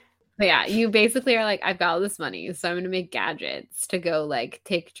But yeah, you basically are like, I've got all this money, so I'm going to make gadgets to go like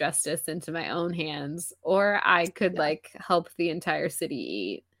take justice into my own hands, or I could like help the entire city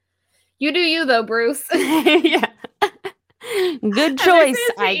eat. You do you though, Bruce. Yeah. Good choice,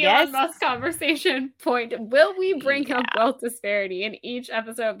 I guess. Elon Musk conversation point. Will we bring up wealth disparity in each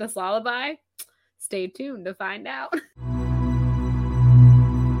episode of this lullaby? Stay tuned to find out.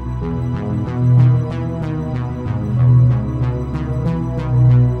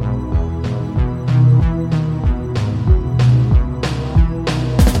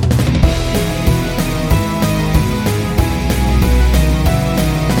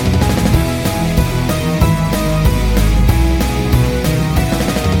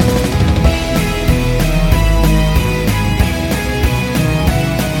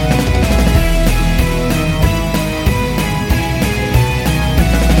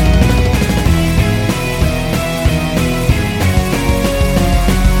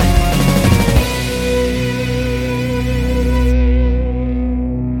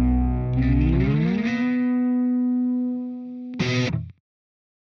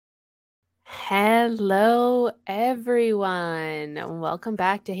 Hello, everyone. Welcome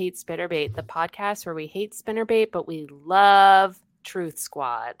back to Hate Spinnerbait, the podcast where we hate spinnerbait, but we love Truth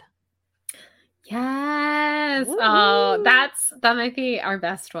Squad. Yes. Woo-hoo. Oh, that might be our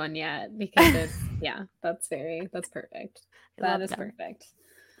best one yet because it's that's perfect. That is perfect.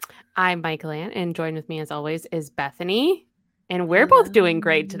 I'm Michael Ann, and joined with me as always is Bethany. And we're both doing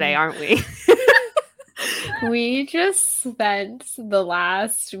great today, aren't we? We just spent the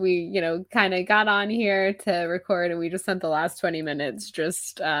last, kind of got on here to record, and we just spent the last 20 minutes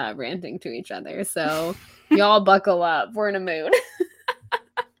just ranting to each other. So y'all buckle up. We're in a mood.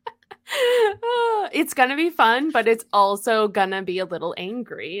 It's going to be fun, but it's also going to be a little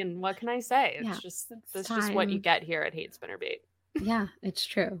angry. And what can I say? It's just what you get here at Hate Spinnerbait. Yeah, it's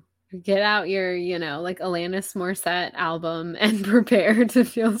true. Get out your, like Alanis Morissette album and prepare to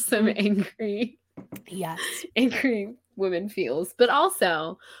feel some angry. Yes. Angry women feels. But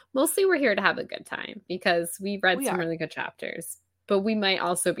also, mostly we're here to have a good time because we read some really good chapters. But we might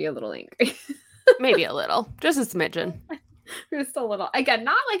also be a little angry. Maybe a little. Just a smidgen. Just a little. Again,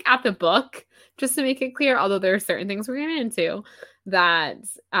 not like at the book, just to make it clear, although there are certain things we're getting into that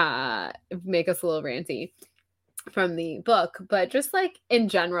make us a little ranty from the book. But just like in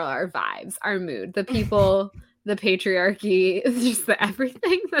general, our vibes, our mood, the people... the patriarchy, just the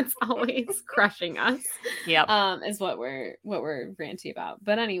everything that's always crushing us. Is what we're ranty about.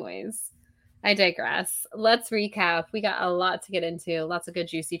 But anyways, I digress. Let's recap. We got a lot to get into, lots of good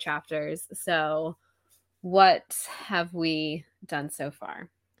juicy chapters. So what have we done so far?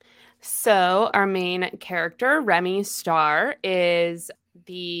 So our main character, Remy Starr, is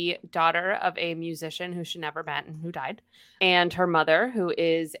the daughter of a musician who she never met and who died, and her mother, who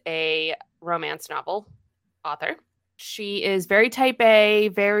is a romance novel author. She is very type A,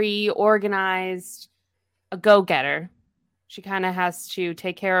 very organized, a go-getter. She kind of has to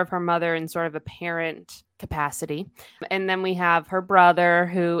take care of her mother in sort of a parent capacity. And then we have her brother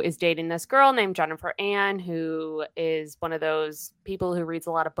who is dating this girl named Jennifer Ann, who is one of those people who reads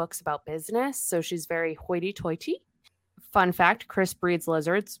a lot of books about business. So she's very hoity-toity. Fun fact, Chris breeds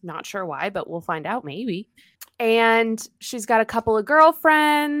lizards. Not sure why, but we'll find out maybe. And she's got a couple of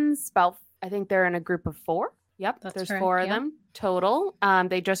girlfriends, I think they're in a group of 4. Yep, there's 4 of them total.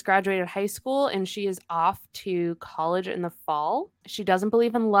 They just graduated high school, and she is off to college in the fall. She doesn't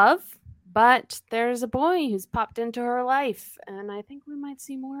believe in love, but there's a boy who's popped into her life, and I think we might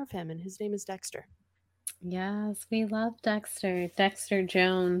see more of him, and his name is Dexter. Yes, we love Dexter. Dexter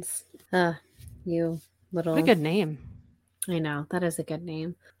Jones. You little... What a good name. I know, that is a good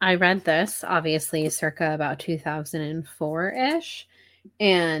name. I read this, obviously, circa about 2004-ish.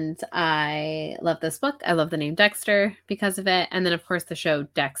 And I love this book. I love the name Dexter because of it. And then, of course, the show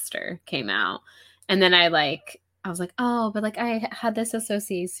Dexter came out. And then I was like, oh, but like I had this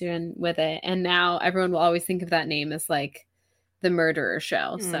association with it. And now everyone will always think of that name as like the murderer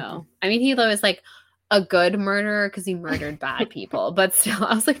show. Mm. So, I mean, he was like a good murderer because he murdered bad people. But still,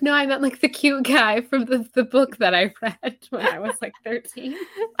 I was like, no, I meant like the cute guy from the book that I read when I was like 13.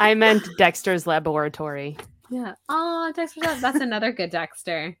 I meant Dexter's Laboratory. Yeah. Oh, Dexter. That's another good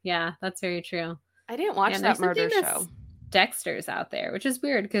Dexter. Yeah, that's very true. I didn't watch that murder show. Dexter's out there, which is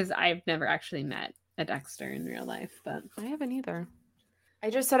weird because I've never actually met a Dexter in real life, but I haven't either. I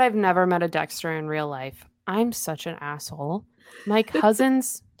just said I've never met a Dexter in real life. I'm such an asshole. My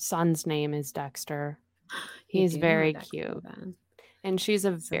cousin's son's name is Dexter. He's very cute. And she's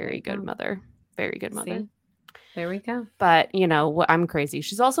a very good mother. Very good mother. There we go. But, you know, I'm crazy.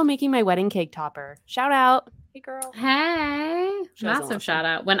 She's also making my wedding cake topper. Shout out. Hey, girl. Hey, She doesn't massive listen. shout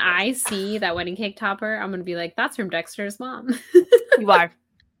out. When I see that wedding cake topper, I'm going to be like, that's from Dexter's mom. You are.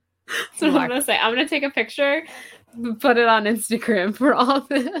 So I'm going to say, I'm going to take a picture, put it on Instagram for all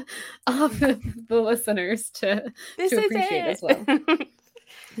the listeners to appreciate as well.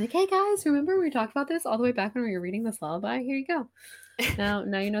 Like, hey guys, remember we talked about this all the way back when we were reading this lullaby? Here you go. Now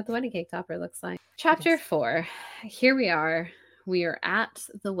you know what the wedding cake topper looks like. Chapter 4. Here we are. We are at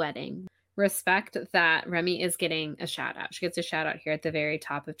the wedding. Respect that Remy is getting a shout out. She gets a shout out here at the very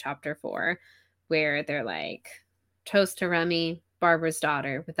top of chapter 4, where they're like, toast to Remy, Barbara's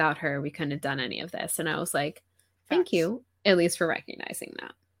daughter. Without her, we couldn't have done any of this. And I was like, thank you, at least for recognizing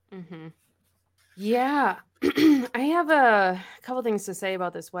that. Mm-hmm. Yeah. I have a couple things to say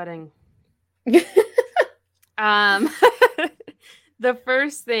about this wedding. The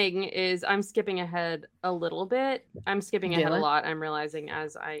first thing is I'm skipping ahead a little bit. I'm skipping ahead a lot. I'm realizing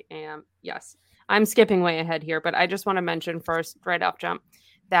as I am. Yes, I'm skipping way ahead here, but I just want to mention first, right off jump,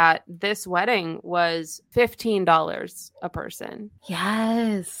 that this wedding was $15 a person.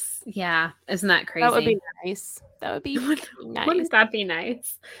 Yes. Yeah. Isn't that crazy? That would be nice. That would be nice. Wouldn't that be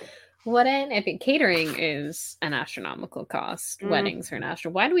nice? Wouldn't if catering is an astronomical cost? Weddings are an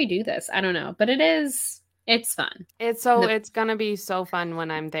astronomical. Why do we do this? I don't know, but it is. It's fun. It's gonna be so fun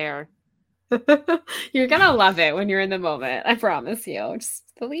when I'm there. You're gonna love it when you're in the moment. I promise you. Just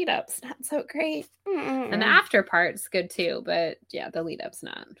the lead up's not so great, and the after part's good too. But yeah, the lead up's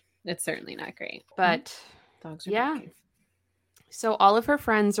not. It's certainly not great. But dogs are barking. So all of her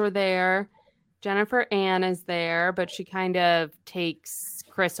friends are there. Jennifer Ann is there, but she kind of takes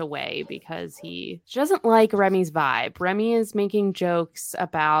Chris away because she doesn't like Remy's vibe. Remy is making jokes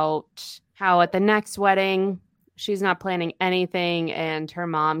about how at the next wedding, she's not planning anything and her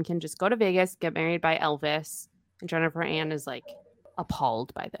mom can just go to Vegas, get married by Elvis. And Jennifer Ann is like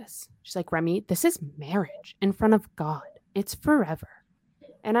appalled by this. She's like, Remy, this is marriage in front of God. It's forever.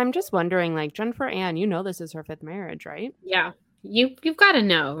 And I'm just wondering, like, Jennifer Ann, you know this is her 5th marriage, right? Yeah. You've got to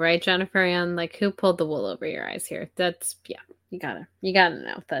know, right, Jennifer Ann? Like, who pulled the wool over your eyes here? That's, yeah, you gotta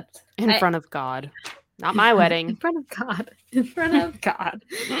know that. In front of God. Not my wedding. In front of God. In front of God.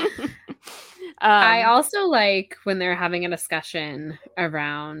 I also like when they're having a discussion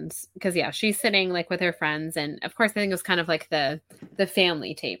around, because yeah, she's sitting like with her friends, and of course I think it was kind of like the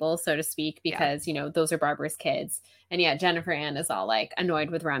family table, so to speak, because you know those are Barbara's kids, and yeah, Jennifer Ann is all like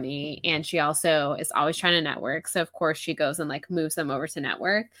annoyed with Remy, and she also is always trying to network, so of course she goes and like moves them over to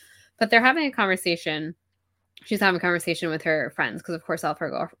network, but they're having a conversation. She's having a conversation with her friends because of course all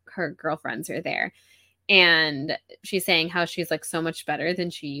of her girlfriends are there. And she's saying how she's like so much better than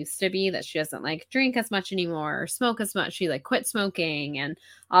she used to be, that she doesn't like drink as much anymore or smoke as much. She like quit smoking and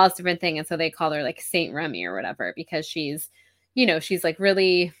all this different thing. And so they call her like Saint Remy or whatever, because she's, you know, she's like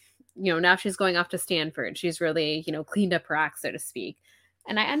really, you know, now she's going off to Stanford. She's really, you know, cleaned up her act, so to speak.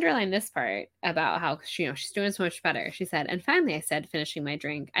 And I underlined this part about how, you know, she's doing so much better. She said, and finally I said, finishing my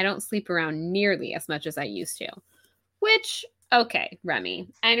drink, I don't sleep around nearly as much as I used to, which, okay, Remy,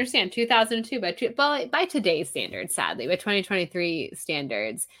 I understand 2002, but by today's standards, sadly, with 2023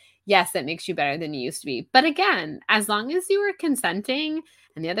 standards, yes, that makes you better than you used to be. But again, as long as you were consenting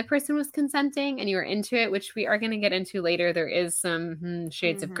and the other person was consenting and you were into it, which we are going to get into later, there is some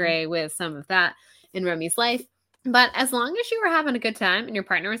shades of gray with some of that in Remy's life. But as long as you were having a good time and your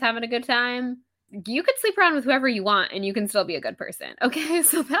partner was having a good time, you could sleep around with whoever you want and you can still be a good person. Okay,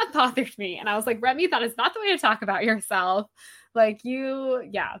 so that bothered me. And I was like, Remy, that is not the way to talk about yourself. Like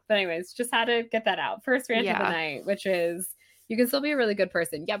but anyways, just had to get that out. First rant of the night, which is you can still be a really good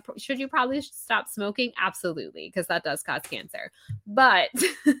person. Yeah, should you probably stop smoking? Absolutely, because that does cause cancer. But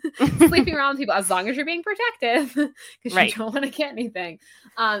sleeping around with people, as long as you're being protective, because you don't want to get anything.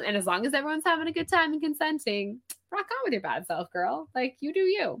 And as long as everyone's having a good time and consenting, rock on with your bad self, girl. Like, you do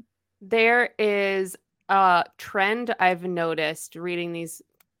you. There is a trend I've noticed reading these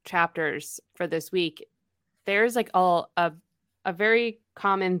chapters for this week. There's like a very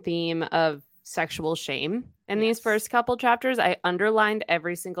common theme of sexual shame in these first couple chapters. I underlined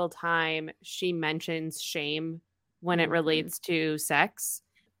every single time she mentions shame when it relates to sex.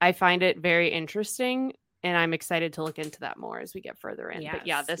 I find it very interesting, and I'm excited to look into that more as we get further in. But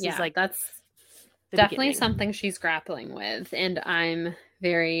yeah, this is like, that's definitely something she's grappling with, and I'm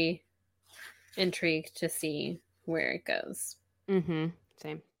very intrigued to see where it goes.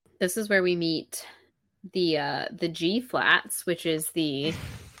 Same. This is where we meet the G Flats, which is the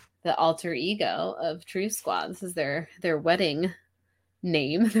alter ego of True Squad. This is their wedding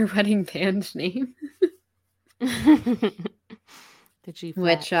name, their wedding band name. The G flat.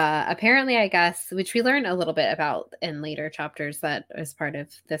 which apparently, I guess, which we learn a little bit about in later chapters that is part of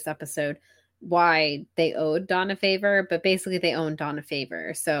this episode, why they owed Dawn a favor, but basically they owned Dawn a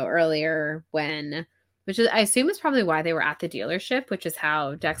favor. So earlier when, which is, I assume is probably why they were at the dealership, which is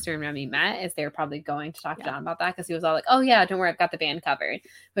how Dexter and Remy met, is they were probably going to talk to Dawn about that because he was all like, oh yeah, don't worry, I've got the band covered,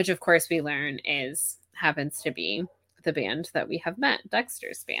 which of course we learn happens to be the band that we have met,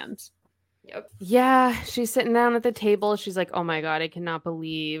 Dexter's band. Yep. Yeah, she's sitting down at the table. She's like, oh my God, I cannot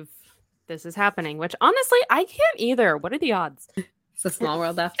believe this is happening, which honestly, I can't either. What are the odds? It's a small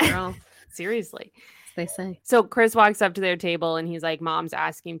world after all. Seriously. As they say. So Chris walks up to their table and he's like, Mom's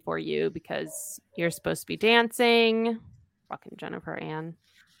asking for you because you're supposed to be dancing. Fucking Jennifer Ann.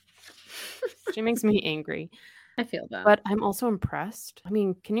 She makes me angry. I feel that. But I'm also impressed. I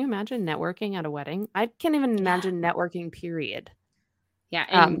mean, can you imagine networking at a wedding? I can't even imagine networking, period.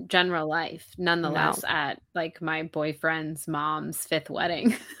 Yeah, in general life, nonetheless, No. at like my boyfriend's mom's 5th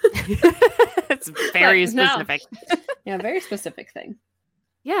wedding. It's very specific. No. Yeah, very specific thing.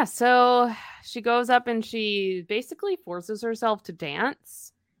 Yeah, so she goes up and she basically forces herself to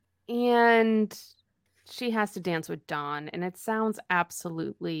dance. And she has to dance with Dawn. And it sounds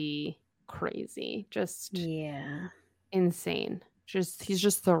absolutely crazy. Just insane. He's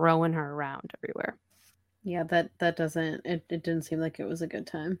just throwing her around everywhere. Yeah, that doesn't, it didn't seem like it was a good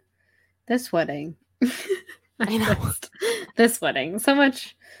time. This wedding. I know. This wedding. So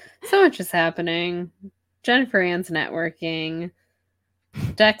much is happening. Jennifer Ann's networking.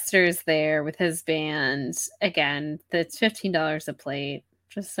 Dexter's there with his band. Again, that's $15 a plate.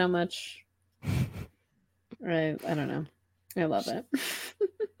 Just so much. I don't know. I love it.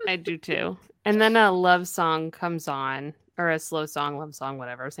 I do too. And then a love song comes on, or a slow song, love song,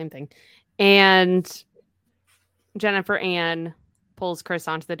 whatever, same thing. And Jennifer Ann pulls Chris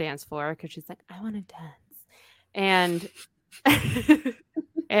onto the dance floor because she's like, I want to dance.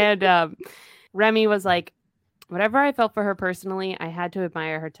 And Remy was like, whatever I felt for her personally, I had to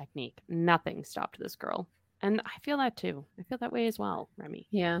admire her technique. Nothing stopped this girl. And I feel that too. I feel that way as well, Remy.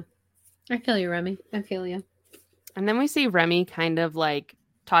 Yeah. I feel you, Remy. I feel you. And then we see Remy kind of like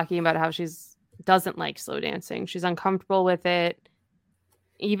talking about how doesn't like slow dancing. She's uncomfortable with it.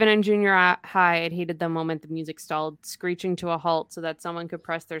 Even in junior high, I'd hated the moment the music stalled, screeching to a halt so that someone could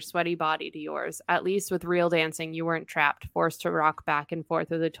press their sweaty body to yours. At least with real dancing, you weren't trapped, forced to rock back and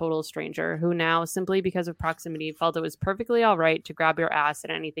forth with a total stranger who now, simply because of proximity, felt it was perfectly all right to grab your ass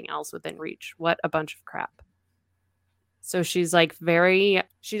and anything else within reach. What a bunch of crap. So she's like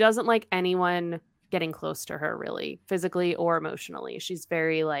she doesn't like anyone getting close to her, really, physically or emotionally. She's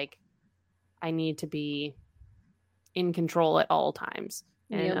very like, I need to be in control at all times.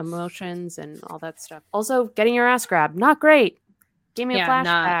 And emotions and all that stuff. Also, getting your ass grabbed, not great. Gave me a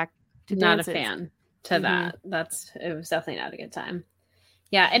flashback to dances. Not a fan to that. It was definitely not a good time.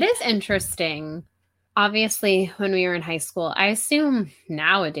 Yeah, it is interesting. Obviously, when we were in high school, I assume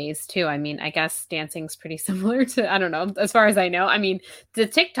nowadays too. I mean, I guess dancing's pretty similar to, I don't know, as far as I know. I mean, the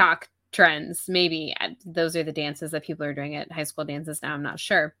TikTok trends, maybe those are the dances that people are doing at high school dances now. I'm not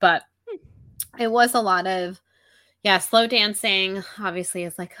sure, but it was a lot of, slow dancing. Obviously,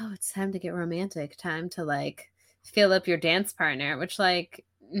 it's like, oh, it's time to get romantic, time to like fill up your dance partner, which like,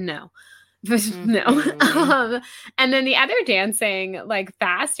 no. No. And then the other dancing, like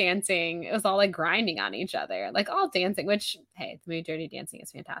fast dancing, it was all like grinding on each other, like all dancing, which, hey, the movie Dirty Dancing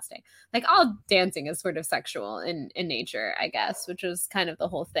is fantastic. Like all dancing is sort of sexual in nature, I guess, which was kind of the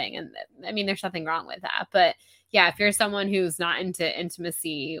whole thing. And I mean, there's nothing wrong with that. But yeah, if you're someone who's not into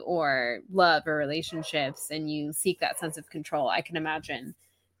intimacy or love or relationships and you seek that sense of control, I can imagine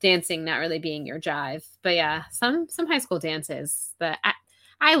dancing not really being your jive. But yeah, some high school dances that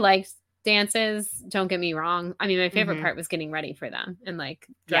I liked. Dances, don't get me wrong. I mean, my favorite part was getting ready for them and like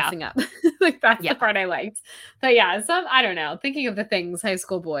dressing up. Like that's the part I liked. But yeah, I don't know, thinking of the things high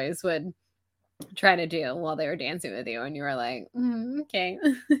school boys would try to do while they were dancing with you and you were like, okay.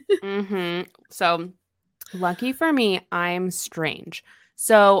 So lucky for me, I'm strange.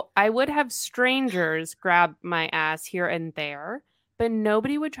 So I would have strangers grab my ass here and there, but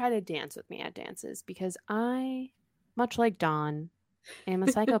nobody would try to dance with me at dances because I, much like Dawn, am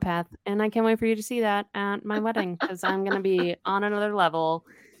a psychopath, and I can't wait for you to see that at my wedding because I'm going to be on another level.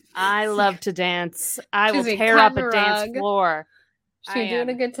 I love to dance. I will tear up a dance floor. She's doing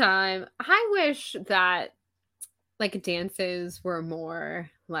a good time. I wish that like dances were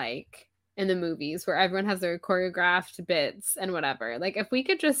more like in the movies where everyone has their choreographed bits and whatever. Like if we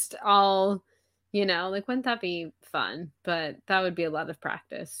could just all, like wouldn't that be fun? But that would be a lot of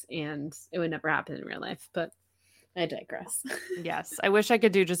practice and it would never happen in real life. But I digress. Yes. I wish I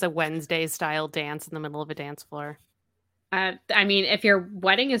could do just a Wednesday style dance in the middle of a dance floor. I mean, if your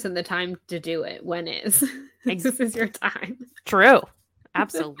wedding isn't the time to do it, when is? This is your time. True.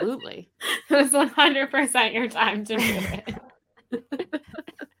 Absolutely. It's 100% your time to do it.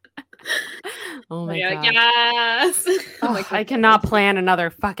 Oh my You're God. like, yes. Oh, Like, I cannot plan another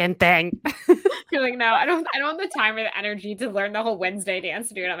fucking thing. You're like, no, I don't have the time or the energy to learn the whole Wednesday dance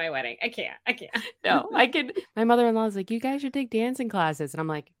to do it at my wedding. I can't. No, I could. My mother-in-law is like, you guys should take dancing classes. And I'm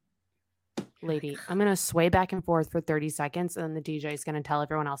like, lady, I'm going to sway back and forth for 30 seconds. And then the DJ is going to tell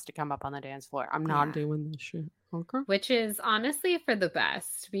everyone else to come up on the dance floor. I'm not doing this shit. Okay. Which is honestly for the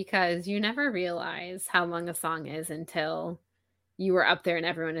best, because you never realize how long a song is until you were up there and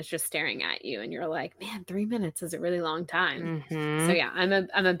everyone is just staring at you and you're like, man, 3 minutes is a really long time. Mm-hmm. So yeah,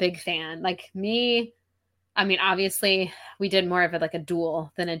 I'm a big fan. Like me, I mean, obviously we did more of it like a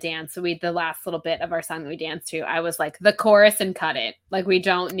duel than a dance. So the last little bit of our song that we danced to, I was like, the chorus and cut it. Like, we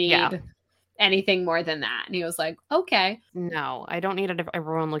don't need anything more than that. And he was like, okay. No, I don't need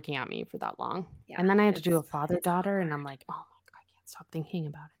everyone looking at me for that long. Yeah, and then I had to do a father-daughter and I'm like, oh my God, I can't stop thinking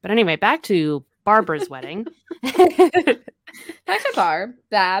about it. But anyway, back to Barbara's wedding. Back to Barb.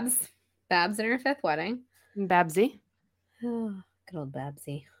 Babs in her 5th wedding. Babsy. Oh, good old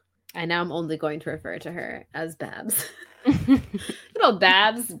Babsy. I now am only going to refer to her as Babs. Good old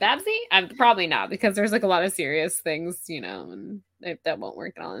Babs. Babsy? I'm probably not, because there's like a lot of serious things, and that won't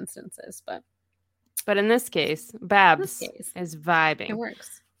work in all instances. But in this case, Babs is vibing. It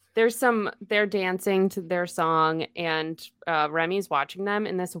works. They're dancing to their song, and Remy's watching them,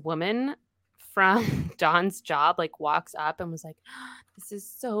 and this woman from Dawn's job like walks up and was like, this is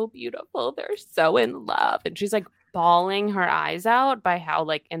so beautiful. They're so in love. And she's like bawling her eyes out by how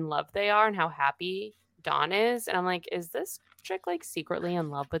like in love they are and how happy Dawn is. And I'm like, is this chick like secretly in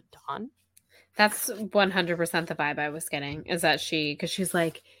love with Dawn? That's 100% the vibe I was getting, is that because she's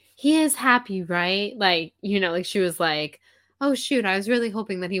like, he is happy, right? Like, like she was like, oh shoot, I was really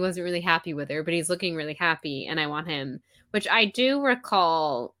hoping that he wasn't really happy with her, but he's looking really happy and I want him, which I do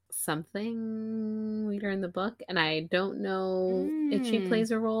recall something later in the book, and I don't know if she plays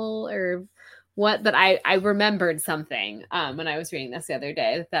a role or what, but I remembered something when I was reading this the other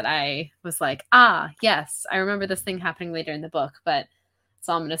day that I was like, yes, I remember this thing happening later in the book, but that's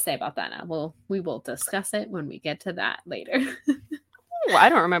all I'm going to say about that now. We will discuss it when we get to that later. Ooh, I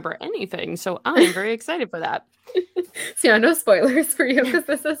don't remember anything, so I'm very excited for that. So no spoilers for you, because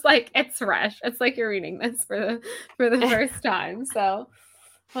this is like, it's fresh. It's like you're reading this for the first time. So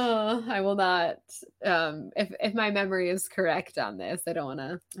I will not. If my memory is correct on this, I don't want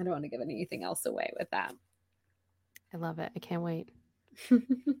to give anything else away with that. I love it. I can't wait.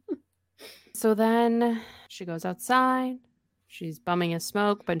 So then she goes outside. She's bumming a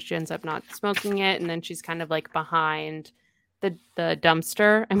smoke, but she ends up not smoking it, and then she's kind of like behind the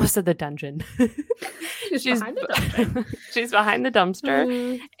dumpster. I almost said the dungeon. She's behind the dumpster. She's behind the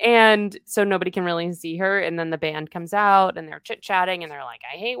dumpster. And so nobody can really see her. And then the band comes out and they're chit-chatting and they're like,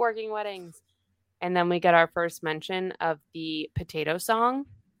 I hate working weddings. And then we get our first mention of the potato song,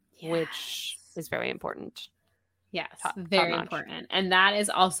 which is very important. Yes, very important. And that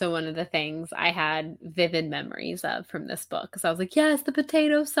is also one of the things I had vivid memories of from this book, because I was like, yes, the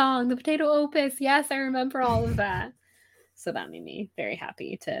potato song, the potato opus. Yes, I remember all of that. So that made me very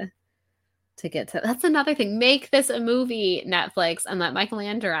happy to get to. That's another thing. Make this a movie, Netflix, and let Michael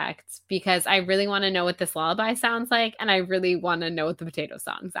Land direct, because I really want to know what this lullaby sounds like, and I really want to know what the potato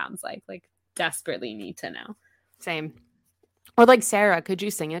song sounds like. Like, desperately need to know. Same. Or like, Sarah, could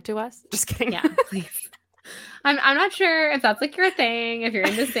you sing it to us? Just kidding. Yeah, please. I'm not sure if that's like your thing, if you're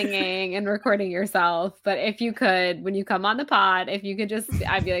into singing and recording yourself, but if you could, when you come on the pod, if you could just,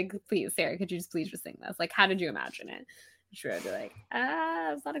 I'd be like, please, Sarah, could you just please just sing this? Like, how did you imagine it? Sure, I'd be like,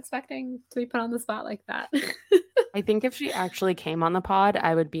 I was not expecting to be put on the spot like that. I think if she actually came on the pod,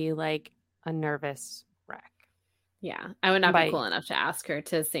 I would be like a nervous wreck. Yeah, I would not be cool enough to ask her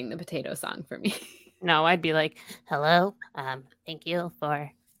to sing the potato song for me. No, I'd be like, hello, thank you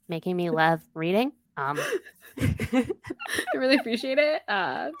for making me love reading. I really appreciate it.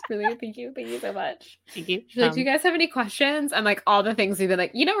 Really, thank you so much. Thank you. She's like, do you guys have any questions? And like all the things we'd be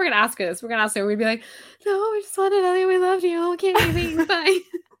like, we're gonna ask her this. We're gonna ask her. We'd be like, no, we just want to tell you we loved you. Can't anything fine.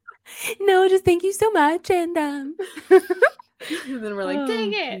 No, just thank you so much. And and then we're like,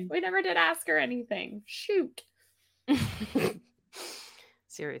 dang it, we never did ask her anything. Shoot.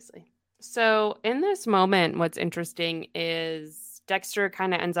 Seriously. So in this moment, what's interesting is Dexter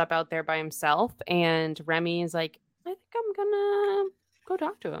kind of ends up out there by himself, and Remy is like, I think I'm gonna go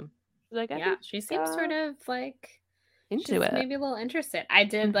talk to him. Like, she seems sort of like into it, maybe a little interested. I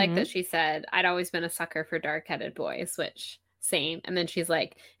did like that she said, I'd always been a sucker for dark-headed boys, which same. And then she's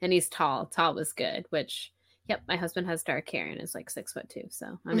like, and he's tall was good, which Yep, my husband has dark hair and is like 6'2",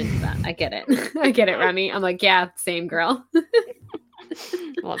 so I'm into that. I get it. I get it, Remy. I'm like, yeah, same girl.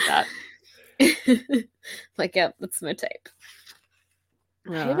 Love that. Like, yep, that's my type.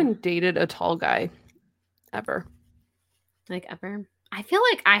 I haven't dated a tall guy ever. Like, ever. I feel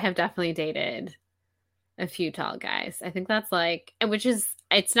like I have definitely dated a few tall guys. I think that's like, and which is,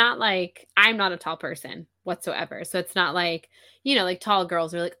 it's not like, I'm not a tall person whatsoever. So it's not like, like tall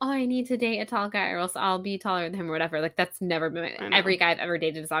girls are like, oh, I need to date a tall guy or else I'll be taller than him or whatever. Like, that's never been, every guy I've ever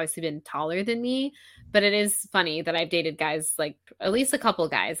dated has obviously been taller than me. But it is funny that I've dated guys, like at least a couple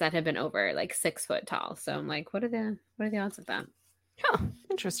guys that have been over like 6 foot tall. So I'm like, what are the odds of that? Huh,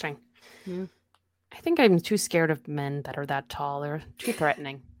 interesting. Yeah. I think I'm too scared of men that are that tall. They're too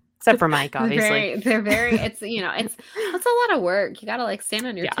threatening. Except for Mike, obviously. They're very, it's, it's a lot of work. You got to like stand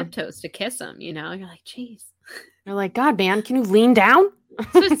on your tiptoes to kiss them, You're like, geez. You're like, God, man, can you lean down?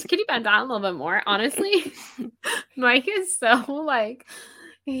 Just, can you bend down a little bit more? Honestly, Mike is so like,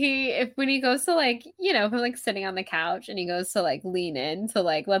 when he goes to like, if I'm like sitting on the couch and he goes to like lean in to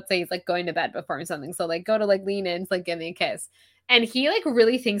like, let's say he's like going to bed before or something. So like go to like lean in to like give me a kiss. And he like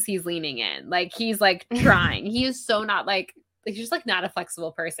really thinks he's leaning in. Like he's like trying. He is so not like he's just like not a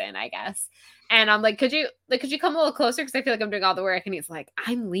flexible person, I guess. And I'm like, could you come a little closer? Because I feel like I'm doing all the work. And he's like,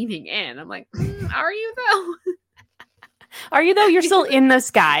 I'm leaning in. I'm like, are you though? Are you though? You're still in the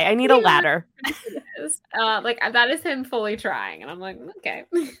sky. I need a ladder. Like that is him fully trying. And I'm like, okay.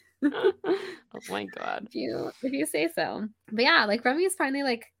 Oh my God. If you say so. But yeah, like Remy is finally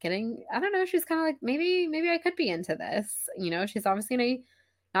like getting, I don't know, she's kind of like, maybe I could be into this. She's obviously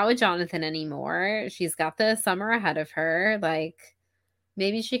not with Jonathan anymore. She's got the summer ahead of her. Like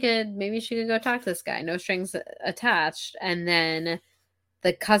maybe she could go talk to this guy. No strings attached. And then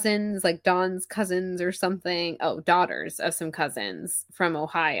the cousins, like Dawn's cousins or something. Oh, daughters of some cousins from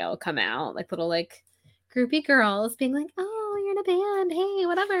Ohio come out, like little like groupie girls being like, oh, you're in a band. Hey,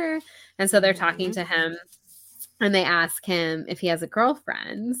 whatever. And so they're talking to him and they ask him if he has a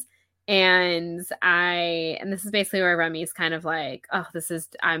girlfriend. And this is basically where Remy's kind of like, oh,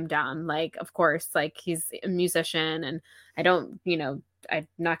 I'm done. Like, of course, like he's a musician and I don't, I'm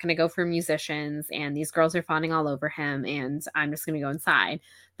not going to go for musicians and these girls are fawning all over him and I'm just going to go inside.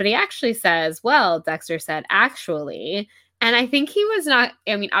 But he actually says, well, Dexter said, actually, and I think he was not,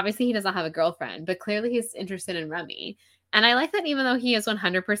 I mean, obviously he doesn't have a girlfriend, but clearly he's interested in Remy. And I like that even though he is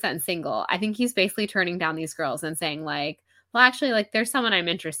 100% single, I think he's basically turning down these girls and saying like, well, actually, like, there's someone I'm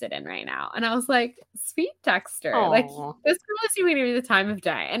interested in right now. And I was like, sweet Dexter. Aww. Like, this girl is giving me the time of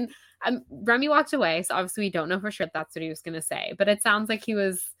day. And Remy walked away, so obviously we don't know for sure if that's what he was going to say. But it sounds like he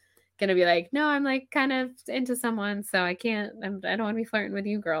was going to be like, no, I'm, like, kind of into someone, so I don't want to be flirting with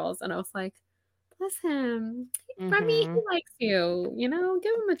you girls. And I was like, bless him. Remy, he likes you. Give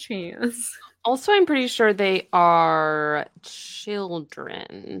him a chance. Also, I'm pretty sure they are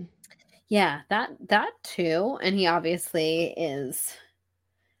children. Yeah, that too. And he obviously is,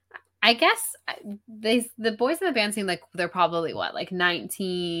 I guess the boys in the band seem like they're probably what, like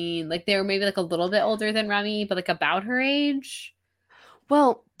 19, like they were maybe like a little bit older than Remy, but like about her age.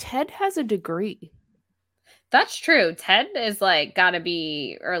 Well, Ted has a degree. That's true. Ted is like gotta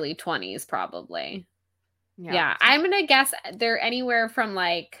be early 20s probably. Yeah. I'm gonna guess they're anywhere from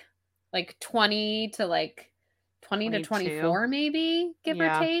like 20 to like 20 22. To 24 maybe, give or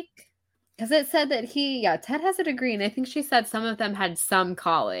take. Because it said that Ted has a degree, and I think she said some of them had some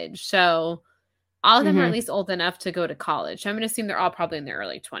college. So all of them are at least old enough to go to college. So I'm going to assume they're all probably in their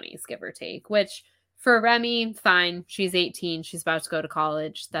early 20s, give or take. Which, for Remy, fine. She's 18. She's about to go to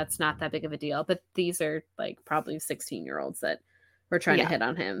college. That's not that big of a deal. But these are, like, probably 16-year-olds that were trying to hit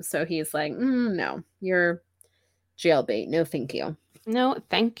on him. So he's like, no, you're jailbait. No, thank you. No,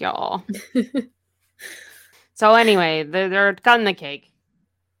 thank y'all. So anyway, they're cutting the cake.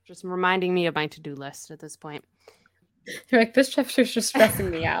 Just reminding me of my to-do list at this point. You're like, this chapter's just stressing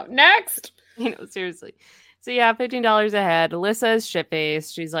me out. Next! Seriously. So yeah, $15 ahead. Alyssa is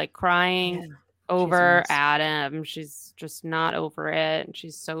shit-faced. She's like crying over Adam. She's just not over it.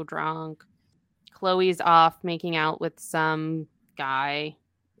 She's so drunk. Chloe's off making out with some guy,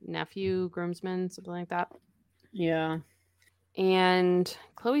 nephew, groomsman, something like that. Yeah. And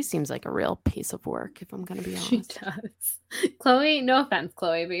Chloe seems like a real piece of work, if I'm going to be honest. She does. Chloe, no offense,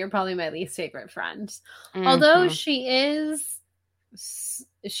 Chloe, but you're probably my least favorite friend. Although she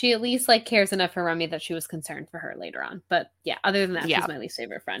at least like cares enough for Remy that she was concerned for her later on. But yeah, other than that, she's my least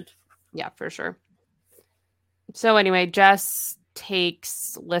favorite friend. Yeah, for sure. So anyway, Jess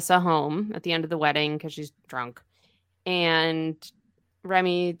takes Lissa home at the end of the wedding because she's drunk. And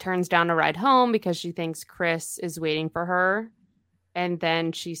Remy turns down a ride home because she thinks Chris is waiting for her. And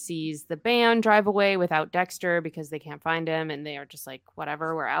then she sees the band drive away without Dexter because they can't find him. And they are just like,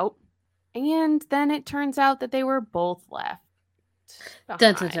 whatever, we're out. And then it turns out that they were both left Dun,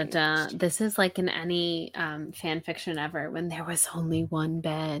 dun, dun, behind. dun. This is like in any fan fiction ever when there was only one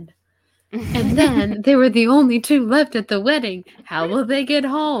bed. And then they were the only two left at the wedding. How will they get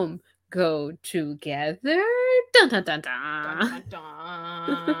home? Go together? Dun, dun, dun, dun. Dun, dun,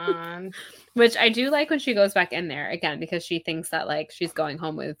 dun. Which I do like when she goes back in there again because she thinks that like she's going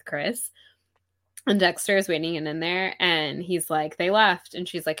home with Chris. And Dexter is waiting in there, and he's like, they left. And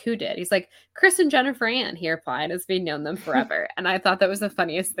she's like, who did? He's like, Chris and Jennifer Ann, he replied, as we'd known them forever. And I thought that was the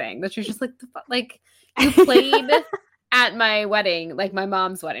funniest thing, that she's just like, you played at my wedding, like my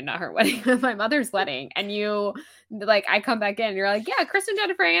mom's wedding, not her wedding, my mother's wedding. And you, like, I come back in, and you're like, yeah, Chris and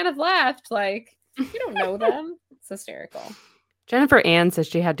Jennifer Ann have left. Like, you don't know them. It's hysterical. Jennifer Ann says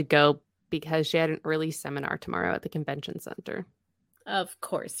she had to go because she had an early seminar tomorrow at the convention center. Of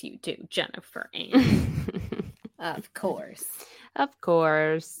course you do, Jennifer Ann. Of course. Of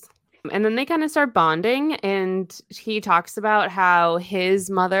course. And then they kind of start bonding, and he talks about how his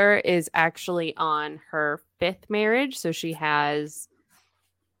mother is actually on her 5th marriage. So she has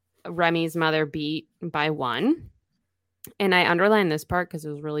Remy's mother beat by 1. And I underlined this part because it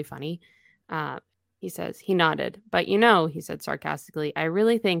was really funny. He says, he nodded. But he said sarcastically, I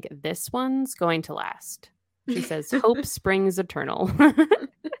really think this one's going to last. She says, hope springs eternal. I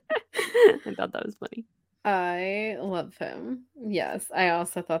thought that was funny. I love him. Yes, I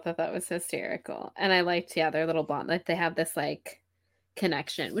also thought that was hysterical. And I liked, their little bond. Like, they have this, like,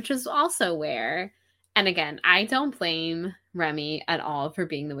 connection, which is also where, and again, I don't blame Remy at all for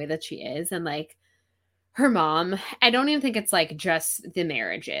being the way that she is. And, like, her mom, I don't even think it's, like, just the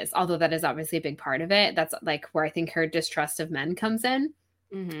marriages, although that is obviously a big part of it. That's, like, where I think her distrust of men comes in.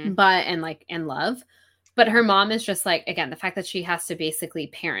 Mm-hmm. But, and love. But her mom is just like, again, the fact that she has to basically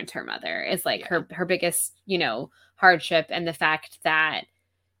parent her mother is like her biggest, hardship. And the fact that,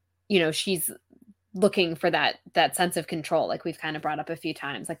 she's looking for that sense of control, like we've kind of brought up a few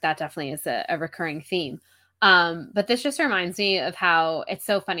times, like that definitely is a recurring theme. But this just reminds me of how it's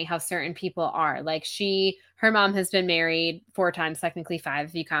so funny how certain people are. Like her mom has been married 4 times, technically 5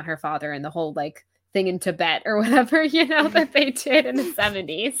 if you count her father, and the whole like thing in Tibet or whatever, that they did in the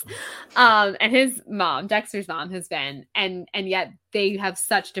 70s. And his mom, Dexter's mom, has been, and yet they have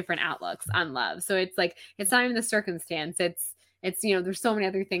such different outlooks on love. So it's like, it's not even the circumstance. It's, there's so many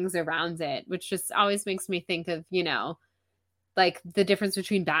other things around it, which just always makes me think of, like the difference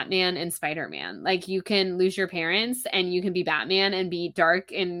between Batman and Spider-Man. Like, you can lose your parents and you can be Batman and be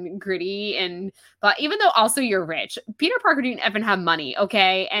dark and gritty, but even though also you're rich, Peter Parker didn't even have money,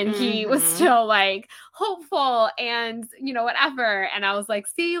 okay? And he was still like hopeful and whatever. And I was like,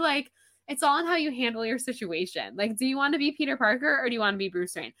 see, like, it's all in how you handle your situation. Like, do you want to be Peter Parker or do you want to be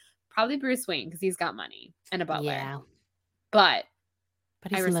Bruce Wayne? Probably Bruce Wayne, because he's got money and a butler. Yeah. But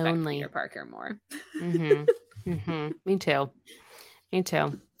he's I respect lonely. Peter Parker more. Mm-hmm. Mm-hmm. Me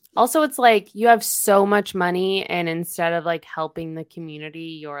too. Also, it's like you have so much money, and instead of like helping the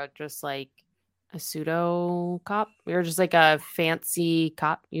community, you're just like a pseudo cop. You're just like a fancy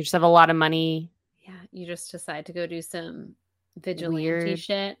cop. You just have a lot of money. Yeah, you just decide to go do some vigilante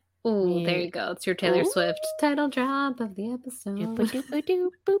shit. Ooh, there you go. It's your Taylor Swift title drop of the episode.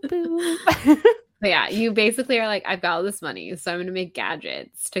 But yeah, you basically are like, I've got all this money, so I'm going to make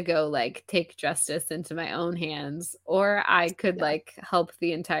gadgets to go like take justice into my own hands, or I could like help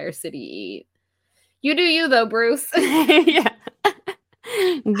the entire city eat. You do you though, Bruce. Yeah.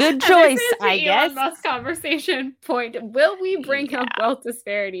 Good choice, I guess. Elon Musk conversation point. Will we bring up wealth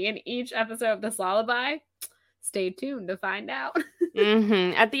disparity in each episode of this lullaby? Stay tuned to find out.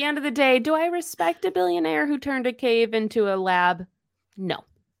 Mm-hmm. At the end of the day, do I respect a billionaire who turned a cave into a lab? No.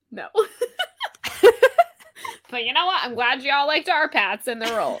 But you know what? I'm glad y'all liked our pats in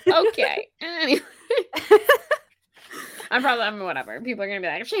the role. Okay. Anyway. Whatever. People are going to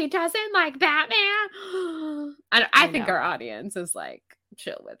be like, she doesn't like Batman. I think our audience is like,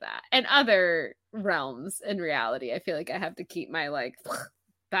 chill with that. And other realms in reality, I feel like I have to keep my like,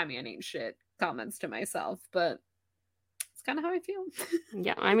 Batman ain't shit comments to myself. But it's kind of how I feel.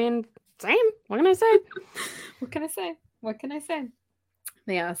 Yeah, I mean, same. What can I say? What can I say?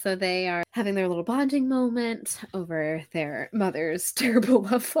 Yeah, so they are having their little bonding moment over their mother's terrible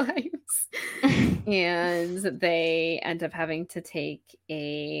love lives. And they end up having to take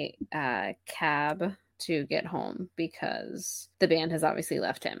a cab to get home because the band has obviously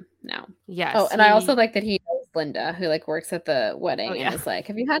left him now. Yes. Oh, and I also like that he knows Linda, who like works at the wedding, and is like,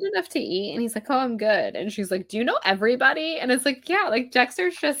 have you had enough to eat? And he's like, oh, I'm good. And she's like, do you know everybody? And it's like, yeah, like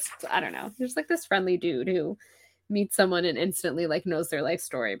Dexter's just, I don't know, he's like this friendly dude who meets someone and instantly like knows their life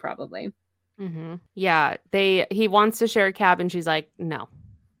story probably. Mm-hmm. Yeah, he wants to share a cab, and she's like, no,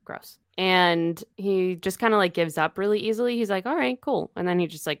 gross. And he just kind of like gives up really easily. He's like, all right, cool. And then he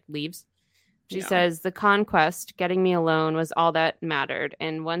just like leaves. She says, the conquest, getting me alone, was all that mattered.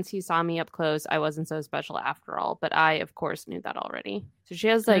 And once he saw me up close, I wasn't so special after all. But I, of course, knew that already. So she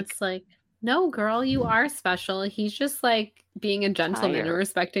has And like, it's like, no, girl, you are special. He's just like being a gentleman and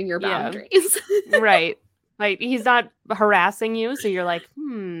respecting your yeah, boundaries. right. Like he's not harassing you. So you're like,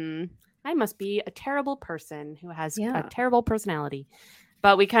 I must be a terrible person who has a terrible personality.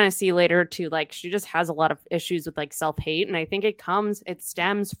 But we kind of see later too, like she just has a lot of issues with like self-hate. And I think it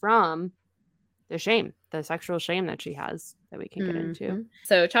stems from the shame, the sexual shame that she has that we can get into.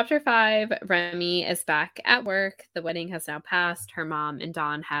 So chapter 5, Remy is back at work. The wedding has now passed. Her mom and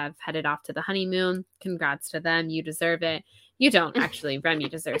Dawn have headed off to the honeymoon. Congrats to them. You deserve it. You don't actually. Remy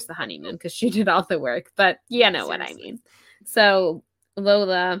deserves the honeymoon because she did all the work, but you know what I mean. So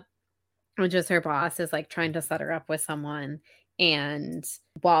Lola, which is her boss, is like trying to set her up with someone. And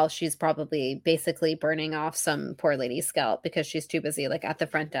while she's probably basically burning off some poor lady's scalp because she's too busy like at the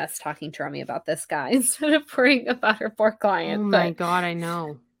front desk talking to Remy about this guy instead of worrying about her poor client. Oh my God, I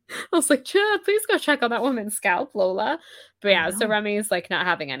know. I was like, please go check on that woman's scalp, Lola. But yeah, so Remy's like not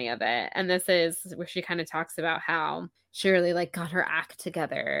having any of it. And this is where she kind of talks about how she really like got her act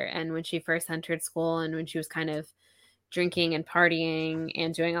together. And when she first entered school and when she was kind of drinking and partying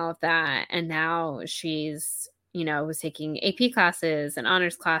and doing all of that. And now she's, was taking AP classes and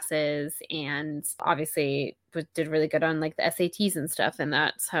honors classes and obviously did really good on like the SATs and stuff. And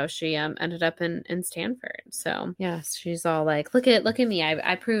that's how she ended up in Stanford. So yes, she's all like, look at me.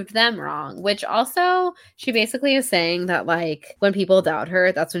 I proved them wrong, which also she basically is saying that like when people doubt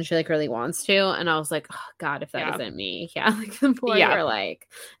her, that's when she like really wants to. And I was like, oh God, if that isn't me. Yeah. Like the more you're like,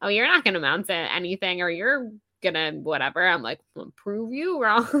 oh, you're not going to amount to anything or you're gonna whatever. I'm like, I'll prove you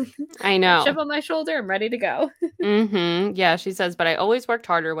wrong. I know. Chip on my shoulder. I'm ready to go. Yeah, she says, but I always worked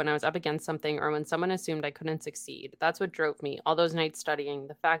harder when I was up against something or when someone assumed I couldn't succeed. That's what drove me. All those nights studying,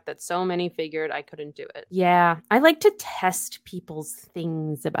 the fact that so many figured I couldn't do it. Yeah, I like to test people's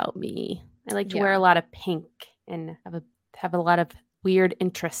things about me. I like to wear a lot of pink and have a lot of weird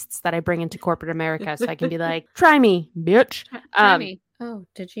interests that I bring into corporate America, so I can be like, try me, bitch. Try me. Oh,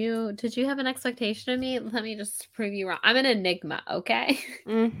 did you have an expectation of me? Let me just prove you wrong. I'm an enigma, okay?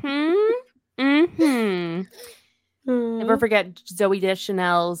 Never forget Zooey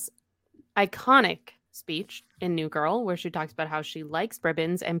Deschanel's iconic speech in New Girl, where she talks about how she likes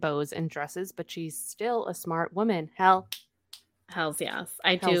ribbons and bows and dresses, but she's still a smart woman. Hells yes.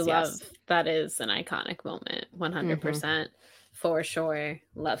 I do love that is an iconic moment. 100%. For sure.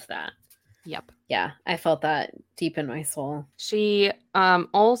 Love that. Yep. Yeah, I felt that deep in my soul. She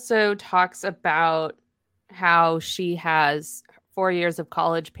also talks about how she has 4 years of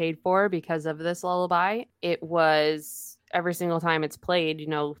college paid for because of this lullaby. It was every single time it's played,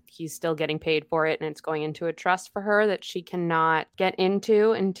 he's still getting paid for it, and it's going into a trust for her that she cannot get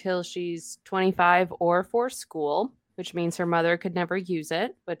into until she's 25 or for school, which means her mother could never use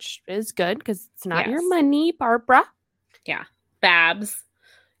it, which is good because it's not your money, Barbara. Yeah. Babs.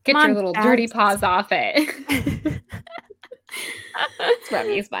 Get your little dirty paws off it. It's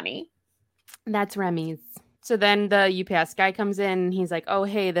Remy's money. That's Remy's. So then the UPS guy comes in and he's like, oh,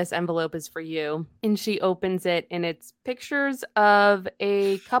 hey, this envelope is for you. And she opens it and it's pictures of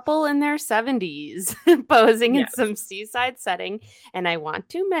a couple in their 70s posing in some seaside setting. And I want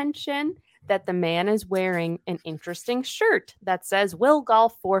to mention that the man is wearing an interesting shirt that says "Will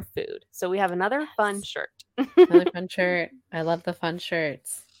golf for food." So we have another fun shirt. Another fun shirt. I love the fun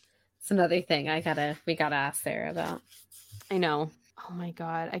shirts. It's another thing we gotta ask Sarah about. I know. Oh my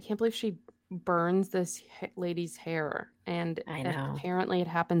God. I can't believe she burns this lady's hair. And I know. Apparently it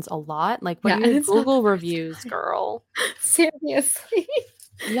happens a lot. Like, what are your Google reviews, girl? Seriously.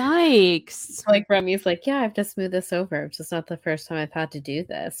 Yikes. Like Remy's like, yeah, I have to smooth this over. It's just not the first time I've had to do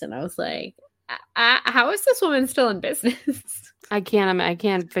this. And I was like, how is this woman still in business? I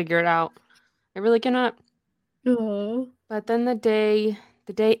can't figure it out. I really cannot. Oh. But then the day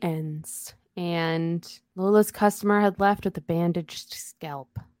ends and Lola's customer had left with a bandaged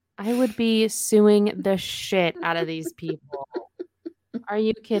scalp. I would be suing the shit out of these people. Are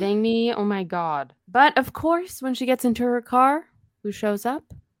you kidding me? Oh my God. But of course, when she gets into her car, who shows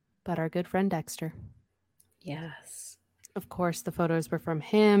up but our good friend Dexter? Yes. Of course, the photos were from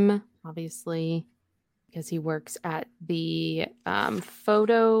him, obviously, because he works at the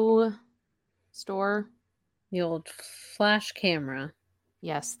photo store. The old flash camera.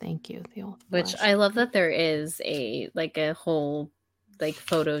 Yes, thank you. The old Which I love that there is a whole like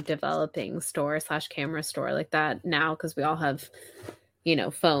photo developing store / camera store like that now, because we all have, you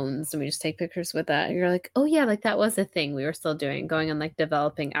know, phones and we just take pictures with that. And you're like, oh yeah, like that was a thing we were still doing, going on like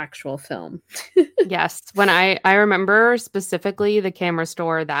developing actual film. Yes. When I remember specifically the camera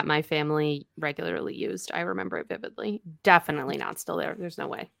store that my family regularly used. I remember it vividly. Definitely not still there. There's no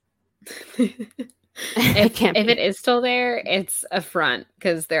way. If it is still there, it's a front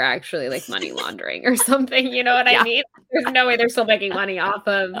because they're actually like money laundering or something. You know what I mean? There's no way they're still making money off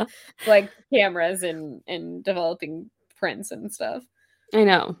of like cameras and developing prints and stuff. I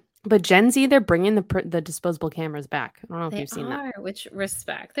know. But Gen Z, they're bringing the disposable cameras back. I don't know if you've seen that. Which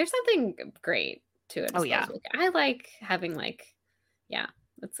respect. There's something great to a disposable. I like having like,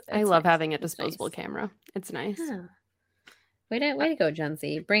 I love having a disposable camera. It's nice. Yeah. Way to go, Gen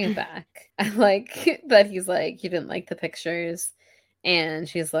Z. Bring it back. I like that he's like, he didn't like the pictures. And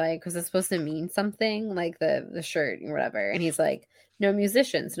she's like, was it supposed to mean something? Like the shirt and whatever. And he's like, no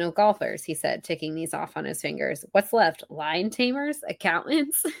musicians, no golfers, he said, ticking these off on his fingers. What's left? Lion tamers?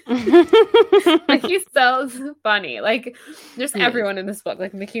 Accountants? Like, he's so funny. Like, just everyone in this book.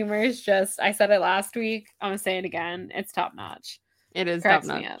 Like, the humor is just, I said it last week. I'm going to say it again. It's top notch. It is top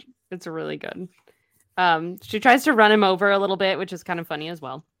notch. It's really good. She tries to run him over a little bit, which is kind of funny as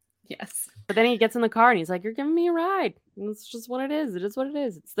well. Yes. But then he gets in the car and he's like, you're giving me a ride. And it's just what it is. It is what it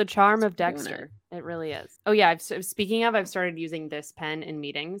is. It's the charm of Dexter. It really is. Oh, yeah. Speaking of, I've started using this pen in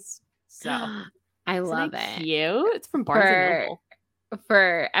meetings. So I love it. Cute. It's from Barnes & Noble.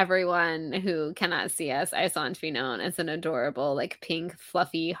 For everyone who cannot see us, I saw it to be known as an adorable, like, pink,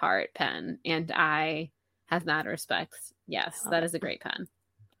 fluffy heart pen. And I have mad respect. Yes, that is a great pen.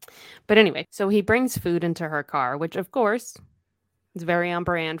 But anyway, so he brings food into her car, which, of course, is very on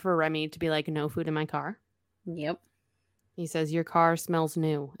brand for Remy to be like, no food in my car. Yep. He says, your car smells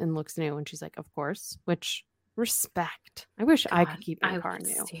new and looks new. And she's like, of course, which respect. I wish I could keep my car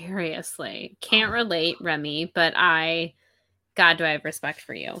new. Seriously. Can't relate, Remy, but God, do I have respect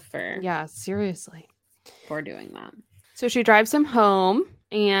for you for... Yeah, seriously. For doing that. So she drives him home.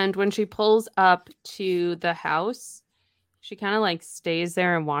 And when she pulls up to the house, she kind of like stays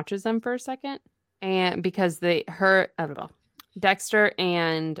there and watches them for a second. And because I don't know, Dexter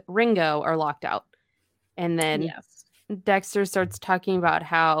and Ringo are locked out. And then Dexter starts talking about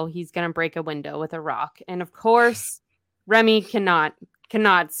how he's going to break a window with a rock. And of course, Remy cannot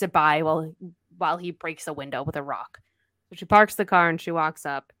sit by while he breaks a window with a rock. So she parks the car and she walks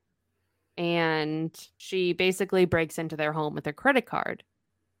up. And she basically breaks into their home with her credit card.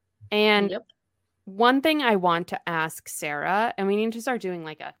 And one thing I want to ask Sarah, and we need to start doing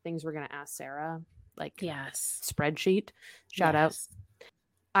like a things we're going to ask Sarah, like spreadsheet, shout out.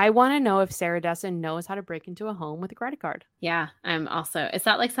 I want to know if Sarah Dessen knows how to break into a home with a credit card. Yeah, I'm also. Is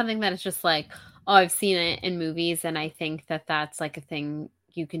that like something that is just like, oh, I've seen it in movies and I think that that's like a thing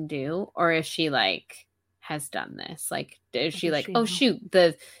you can do? Or is she like has done this? Like, is she like, oh, shoot,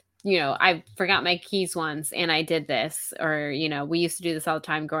 I forgot my keys once and I did this. Or, we used to do this all the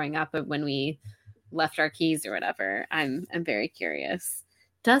time growing up when we left our keys or whatever. I'm very curious.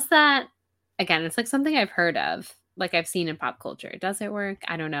 Does that, again, it's like something I've heard of. Like I've seen in pop culture. Does it work?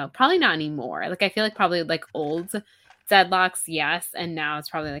 I don't know. Probably not anymore. Like I feel like probably like old deadlocks, yes. And now it's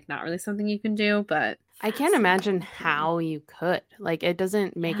probably like not really something you can do, but I can't imagine how you could. Like it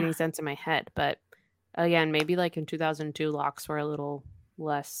doesn't make any sense in my head. But again, maybe like in 2002 locks were a little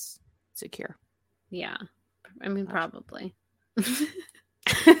less secure. Yeah. I mean, probably.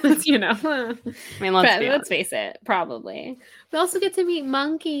 Let's face it, probably. We also get to meet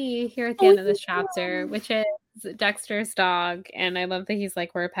Monkey here at the end of this chapter, which is Dexter's dog, and I love that he's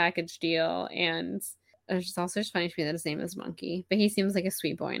like, we're a package deal, and it's also just funny to me that his name is Monkey, but he seems like a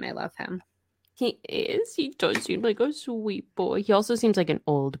sweet boy, and I love him. He is. He does seem like a sweet boy. He also seems like an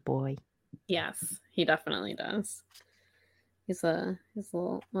old boy. Yes, he definitely does. He's a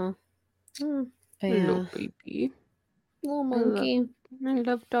little baby. Little monkey. I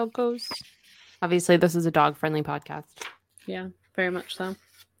love doggos. Obviously, this is a dog-friendly podcast. Yeah, very much so.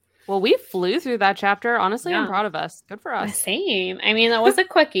 Well, we flew through that chapter. Honestly, I'm proud of us. Good for us. Same. I mean, that was a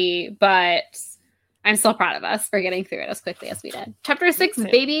quickie, but I'm still proud of us for getting through it as quickly as we did. Chapter 6,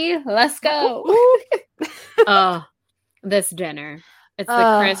 baby. Let's go. Oh, this dinner. It's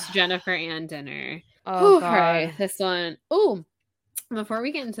the Chris, Jennifer, Ann dinner. Oh, God. Right. This one. Ooh. Before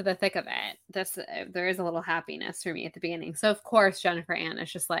we get into the thick of it, there is a little happiness for me at the beginning. So, of course, Jennifer Ann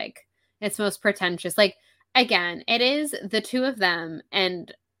is just like, it's most pretentious. Like, again, it is the two of them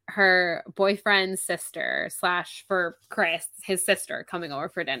and her boyfriend's sister / for Chris, his sister, coming over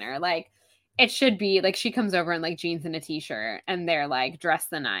for dinner. Like, it should be like she comes over in like jeans and a t-shirt and they're like dressed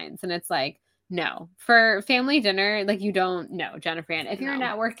the nines. And it's like, No. For family dinner, like you don't know, Jennifer Ann. If you're No.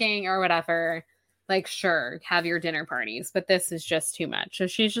 networking or whatever, like sure, have your dinner parties, but this is just too much. So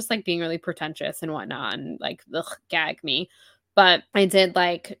she's just like being really pretentious and whatnot and like ugh, gag me. But I did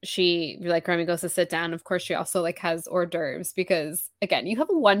like Remy goes to sit down. Of course, she also like has hors d'oeuvres because again, you have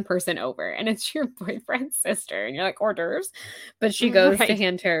one person over and it's your boyfriend's sister, and you're like hors d'oeuvres. But she goes to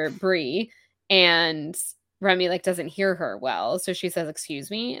hand her Brie, and Remy like doesn't hear her well, so she says,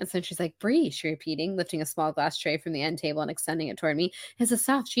 "Excuse me," and so she's like, "Brie," she repeating, lifting a small glass tray from the end table and extending it toward me. "It's a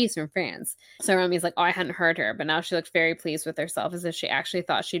soft cheese from France." So Remy's like, "Oh, I hadn't heard her," but now she looked very pleased with herself, as if she actually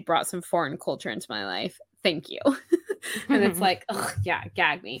thought she'd brought some foreign culture into my life. Thank you. And it's like, oh yeah,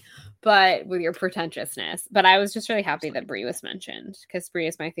 gag me, but with your pretentiousness. But I was just really happy that Brie was mentioned because Brie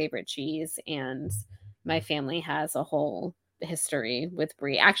is my favorite cheese, and my family has a whole history with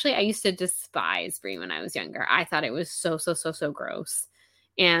Brie. Actually, I used to despise Brie when I was younger. I thought it was so gross.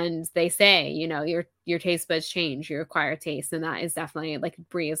 And they say, you know, your taste buds change, you acquire taste, and that is definitely like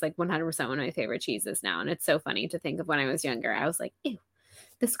Brie is like 100% one of my favorite cheeses now. And it's so funny to think of when I was younger. I was like, ew,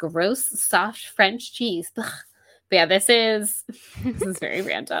 this gross soft French cheese. Ugh. But yeah, this is very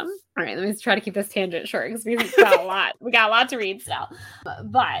random. All right, let me try to keep this tangent short because we got a lot. We got a lot to read still.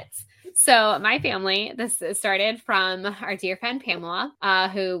 But so my family, this started from our dear friend Pamela,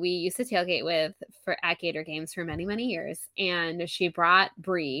 who we used to tailgate with at Gator games for many, many years. And she brought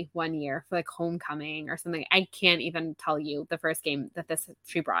Brie one year for like homecoming or something. I can't even tell you the first game that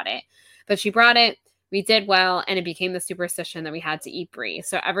she brought it. But she brought it. We did well, and it became the superstition that we had to eat Brie.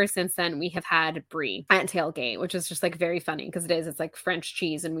 So ever since then, we have had Brie at tailgate, which is just like very funny because it's like French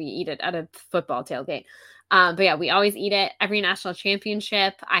cheese, and we eat it at a football tailgate. But yeah, we always eat it. Every national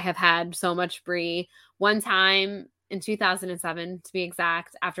championship, I have had so much Brie. One time in 2007, to be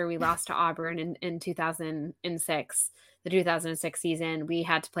exact, after we lost to Auburn in 2006, the 2006 season, we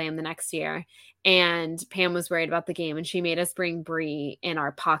had to play them the next year. And Pam was worried about the game, and she made us bring Brie in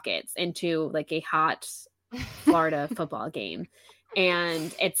our pockets into like a hot Florida football game.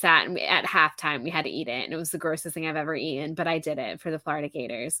 And it sat at halftime. We had to eat it, and it was the grossest thing I've ever eaten. But I did it for the Florida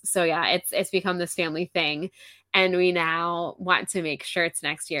Gators. So yeah, it's become this family thing, and we now want to make shirts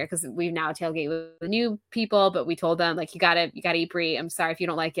next year because we've now tailgate with the new people. But we told them like you gotta eat Brie. I'm sorry if you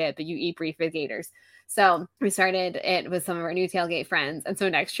don't like it, but you eat Brie for the Gators. So we started it with some of our new tailgate friends, and so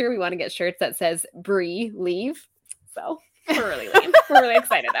next year we want to get shirts that says Brielieve. So we're really lame. We're really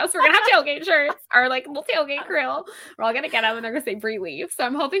excited though. So we're gonna have tailgate shirts, our like little tailgate crew. We're all gonna get them, and they're gonna say Brielieve. So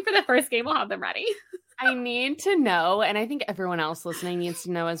I'm hoping for the first game we'll have them ready. I need to know, and I think everyone else listening needs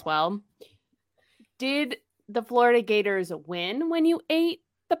to know as well. Did the Florida Gators win when you ate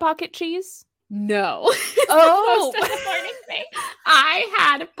the pocket cheese? No. Oh, I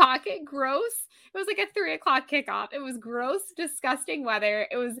had pocket gross. It was like a 3:00 kickoff. It was gross, disgusting weather.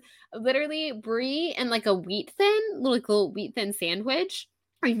 It was literally Brie and like a little wheat thin sandwich.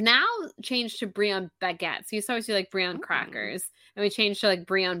 We've now changed to Brie on baguettes. We used to always do like Brie on crackers, and we changed to like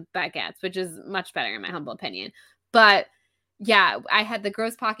Brie on baguettes, which is much better in my humble opinion. But yeah, I had the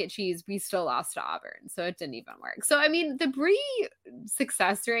gross pocket cheese. We still lost to Auburn, so it didn't even work. So, I mean, the Brie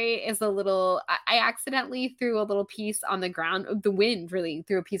success rate is a little, I accidentally threw a little piece on the ground. The wind really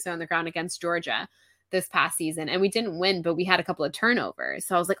threw a piece on the ground against Georgia this past season, and we didn't win, but we had a couple of turnovers.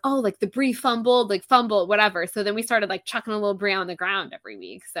 So I was like, oh, like the Brie fumbled, whatever. So then we started like chucking a little Brie on the ground every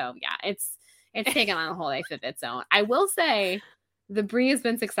week. So yeah, it's taken on a whole life of its own. I will say the Brie has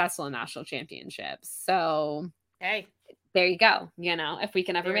been successful in national championships. So hey, there you go. You know, if we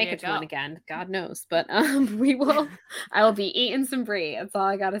can ever make it to one again, God knows. But we will. I will be eating some Brie. That's all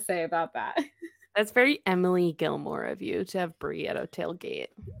I got to say about that. That's very Emily Gilmore of you to have Brie at a tailgate.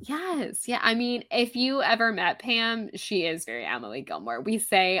 Yes. Yeah. I mean, if you ever met Pam, she is very Emily Gilmore. We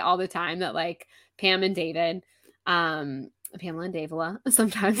say all the time that like Pam and David, Pamela and Davila,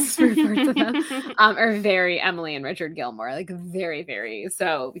 sometimes refer to them, are very Emily and Richard Gilmore, like very, very.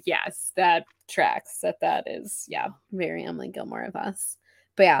 So yes, that tracks. That is, yeah, very Emily Gilmore of us.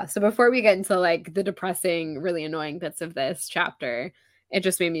 But yeah, so before we get into like the depressing, really annoying bits of this chapter, it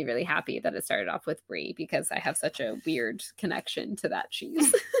just made me really happy that it started off with Brie because I have such a weird connection to that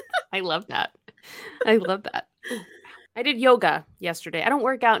cheese. I love that. I love that. I did yoga yesterday. I don't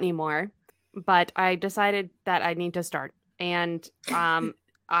work out anymore, but I decided that I need to start. And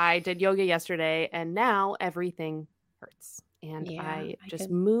I did yoga yesterday, and now everything hurts. And yeah, I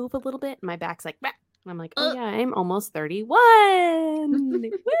just move a little bit, and my back's like, bah! And I'm like, oh yeah, I'm almost 31.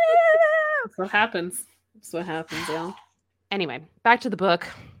 That's what happens. That's what happens, y'all. Anyway, back to the book.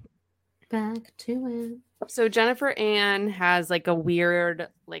 Back to it. So Jennifer Ann has like a weird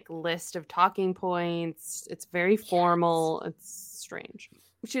like list of talking points. It's very formal. It's strange.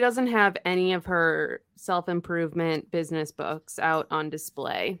 She doesn't have any of her self-improvement business books out on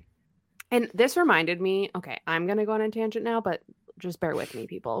display. And this reminded me, okay, I'm going to go on a tangent now, but just bear with me,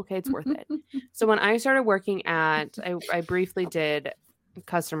 people. Okay, it's worth it. So when I started working I briefly did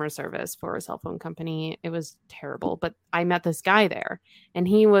customer service for a cell phone company. It was terrible, but I met this guy there, and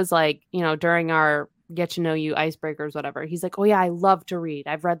he was like, during our get to know you icebreakers, whatever, he's like, oh yeah, I love to read.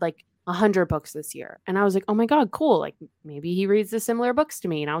 I've read like 100 books this year. And I was like, oh my God, cool. Like maybe he reads the similar books to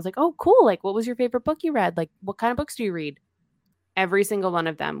me. And I was like, oh, cool. Like, what was your favorite book you read? Like, what kind of books do you read? Every single one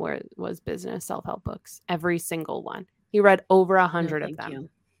of them was business self-help books. Every single one. He read over 100 of them.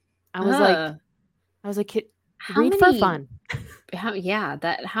 I was like, read for fun. How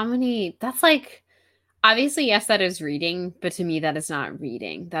many? That's like, obviously, yes, that is reading, but to me, that is not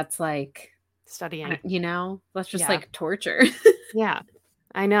reading. That's like studying. That's just like torture. Yeah,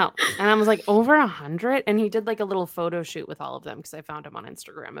 I know. And I was like, over 100, and he did like a little photo shoot with all of them because I found him on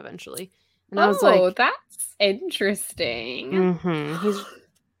Instagram eventually. And I was like, that's interesting. Mm-hmm.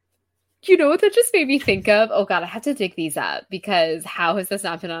 You know what that just made me think of? Oh God, I have to dig these up because how has this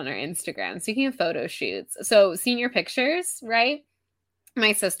not been on our Instagram? Speaking of photo shoots, so senior pictures, right?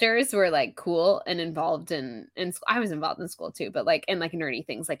 My sisters were like cool and involved in school. I was involved in school too, but like in like nerdy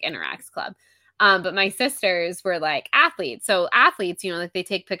things like Interacts Club. But my sisters were like athletes. So athletes, like they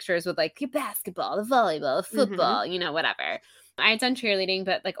take pictures with like basketball, the volleyball, the football, whatever. I had done cheerleading,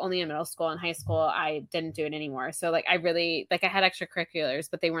 but like only in middle school and high school. I didn't do it anymore. So like I really like I had extracurriculars,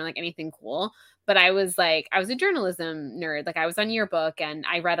 but they weren't like anything cool. But I was a journalism nerd. Like I was on yearbook and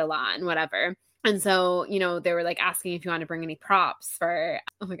I read a lot and whatever. And so, they were like asking if you want to bring any props for,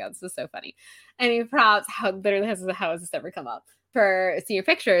 oh my God, this is so funny. Any props, how has this ever come up for senior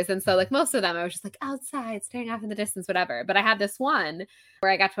pictures? And so like most of them, I was just like outside staring off in the distance, whatever. But I had this one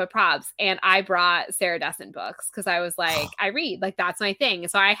where I got to put props and I brought Sarah Dessen books because I was like, I read, like that's my thing.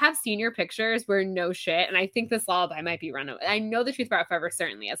 So I have senior pictures where no shit. And I think this lullaby might be runaway. I know The Truth About Forever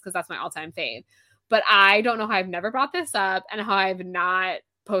certainly is because that's my all-time fave. But I don't know how I've never brought this up and how I've not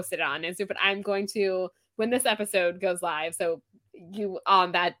posted it on Instagram, but I'm going to, when this episode goes live, so you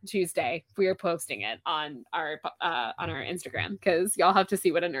on that Tuesday, we are posting it on our Instagram because y'all have to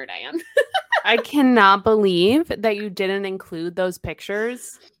see what a nerd I am. I cannot believe that you didn't include those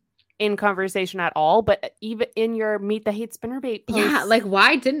pictures in conversation at all, but even in your Meet the Hate Spinnerbait post. Yeah, like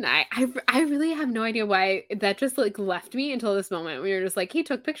why didn't I really have no idea why that just like left me until this moment when you're just like, he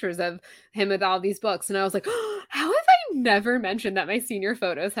took pictures of him with all these books and I was like, oh, how have I never mentioned that my senior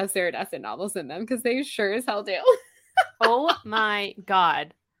photos have Sarah Dessen novels in them? Because they sure as hell do. Oh my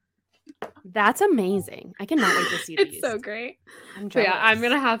God. That's amazing. I cannot wait to see these. It's so great. I'm jealous. Yeah, I'm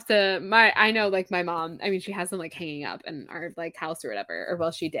gonna have to. I know, like my mom. I mean, she has them like hanging up in our like house or whatever. Or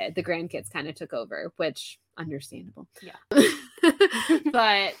well, she did. The grandkids kind of took over, which understandable. Yeah.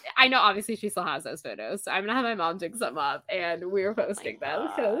 But I know obviously she still has those photos, so I'm gonna have my mom dig some up, and we're posting them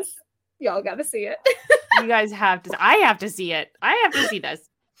because y'all got to see it. You guys have to. I have to see it. I have to see this.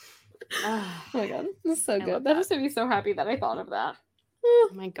 Oh my God, this is so good. That just made me so happy that I thought of that. Oh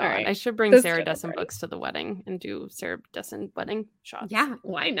my God. Right. I should bring Sarah Dessen books to the wedding and do Sarah Dessen wedding shots. Yeah,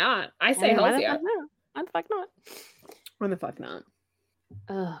 why not? I say hell yeah. Why the fuck not? Why the fuck not?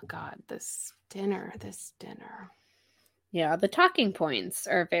 Oh God, this dinner. Yeah, the talking points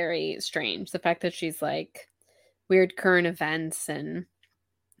are very strange. The fact that she's like weird current events and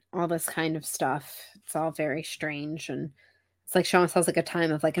all this kind of stuff. It's all very strange. And it's like she almost has like a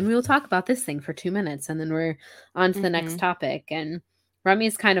time of like, and we will talk about this thing for 2 minutes and then we're on to the next topic. And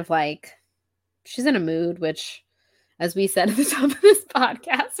Remy's kind of like, she's in a mood, which, as we said at the top of this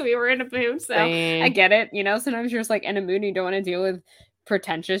podcast, we were in a mood. So I get it. Sometimes you're just like in a mood and you don't want to deal with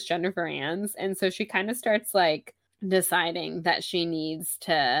pretentious Jennifer Anns. And so she kind of starts like deciding that she needs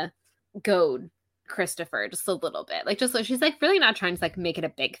to goad Christopher just a little bit. Like, just so she's like really not trying to like make it a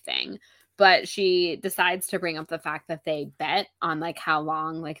big thing. But she decides to bring up the fact that they bet on like how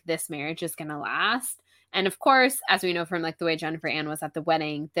long like this marriage is going to last. And of course, as we know from like the way Jennifer Ann was at the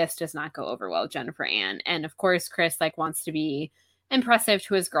wedding, this does not go over well with Jennifer Ann. And of course, Chris like wants to be impressive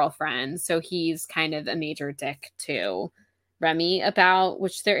to his girlfriend. So he's kind of a major dick to Remy about,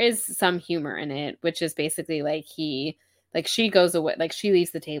 which there is some humor in it, which is basically like she goes away, like she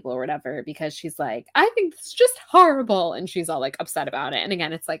leaves the table or whatever, because she's like, I think this is just horrible. And she's all like upset about it. And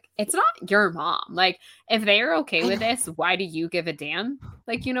again, it's like, it's not your mom. Like if they're okay with this, why do you give a damn?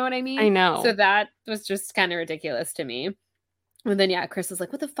 Like, you know what I mean? I know. So that was just kind of ridiculous to me. And then, yeah, Chris was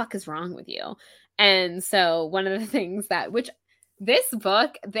like, what the fuck is wrong with you? And so one of the things that, which this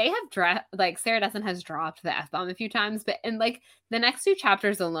book, they have like Sarah Dessen has dropped the F-bomb a few times, but in like the next 2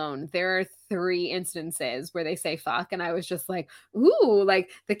 chapters alone, there are 3 instances where they say fuck, and I was just like, ooh,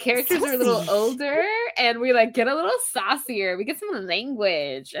 like the characters are a little older and we like get a little saucier. We get some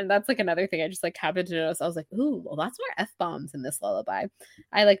language. And that's like another thing I just like happened to notice. I was like, ooh, well, that's more F-bombs in this lullaby.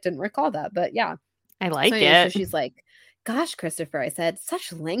 I like didn't recall that, but yeah. I like So it. she's like, gosh, Christopher, I said,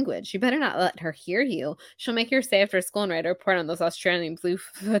 such language. You better not let her hear you. She'll make you stay after school and write a report on those Australian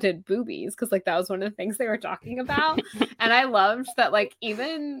blue-footed boobies. Because, like, that was one of the things they were talking about. And I loved that, like,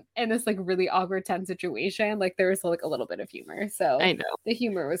 even in this, like, really awkward, tense situation, like, there was, like, a little bit of humor. So I know. the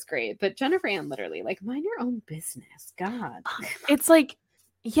humor was great. But Jennifer Ann literally, like, mind your own business. God. It's like,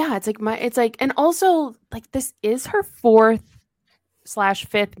 yeah, it's like, and also, like, this is her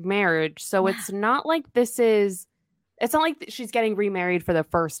 4th/5th marriage. So it's not like it's not like she's getting remarried for the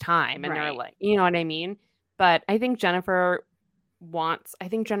first time and they're like, you know what I mean? But I think Jennifer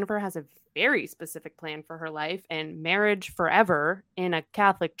has a very specific plan for her life, and marriage forever in a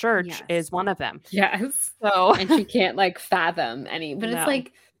Catholic church is one of them. Yes. So, and she can't like fathom any, but it's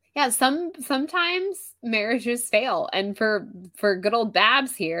like, yeah, sometimes marriages fail. And for good old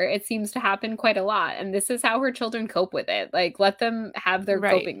Babs here, it seems to happen quite a lot. And this is how her children cope with it. Like, let them have their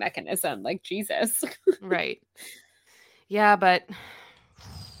coping mechanism, like Jesus. Right. Yeah, but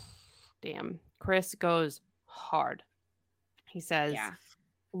damn, Chris goes hard. He says,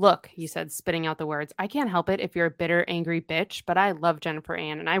 look, he said, spitting out the words, I can't help it if you're a bitter, angry bitch, but I love Jennifer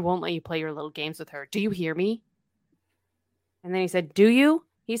Ann and I won't let you play your little games with her. Do you hear me? And then he said, do you?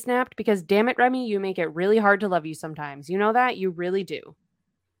 He snapped, because damn it, Remy, you make it really hard to love you sometimes. You know that? You really do.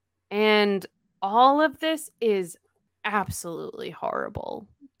 And all of this is absolutely horrible.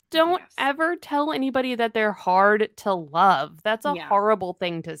 Don't ever tell anybody that they're hard to love. That's a horrible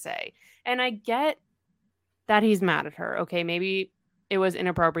thing to say. And I get that he's mad at her. Okay, maybe it was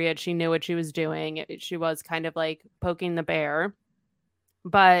inappropriate. She knew what she was doing. She was kind of like poking the bear.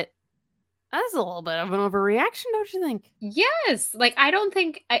 But that's a little bit of an overreaction, don't you think? Yes. Like, I don't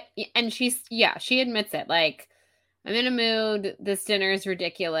think, and she admits it. Like, I'm in a mood. This dinner is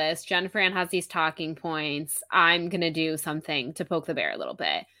ridiculous. Jennifer Ann has these talking points. I'm going to do something to poke the bear a little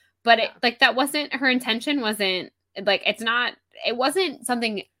bit. But it, like, that wasn't her intention. Wasn't like, it wasn't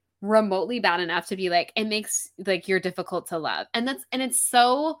something remotely bad enough to be like, it makes like you're difficult to love. And it's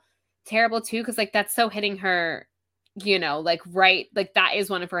so terrible too. Cause like, that's so hitting her, you know, like, right. Like, that is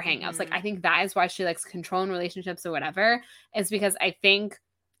one of her hangups. Like, I think that is why she likes control in relationships or whatever, is because I think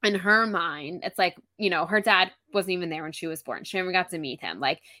in her mind, it's like, you know, her dad wasn't even there when she was born. She never got to meet him.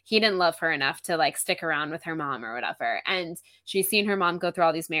 Like, he didn't love her enough to like stick around with her mom or whatever. And she's seen her mom go through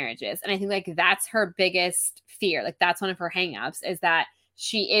all these marriages. And I think like that's her biggest fear. Like, that's one of her hangups, is that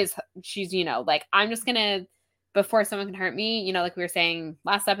she's, you know, like, I'm just gonna, before someone can hurt me, you know, like we were saying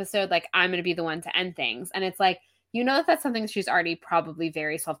last episode, like, I'm gonna be the one to end things. And it's like, you know, that's something she's already probably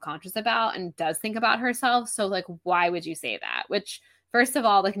very self-conscious about and does think about herself. So like, why would you say that? Which, first of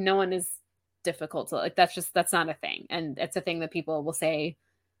all, like, no one is difficult to, like, that's not a thing. And it's a thing that people will say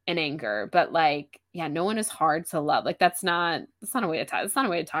in anger. But like, yeah, no one is hard to love. Like, that's not a way to talk. It's not a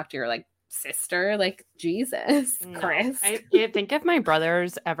way to talk to your like sister. Like, Jesus, Chris. I think if my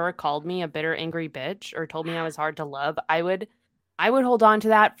brothers ever called me a bitter, angry bitch or told me I was hard to love, I would hold on to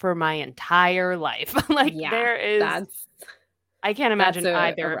that for my entire life. Like, I can't imagine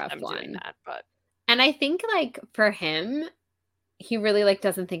either of them doing that. But, and I think like for him, he really like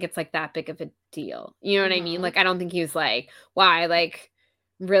doesn't think it's like that big of a deal. You know what I mean? Like, I don't think he was like, why, like,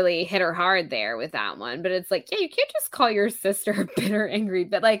 really hit her hard there with that one. But it's like, yeah, you can't just call your sister bitter, angry.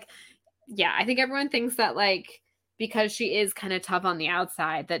 But like, yeah, I think everyone thinks that like, because she is kind of tough on the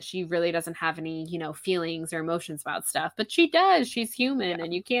outside, that she really doesn't have any, you know, feelings or emotions about stuff. But she does. She's human.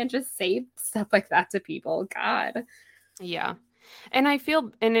 And you can't just say stuff like that to people. God. Yeah. And I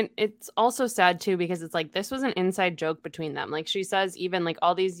feel, and it's also sad too, because it's like, this was an inside joke between them. Like, she says, even like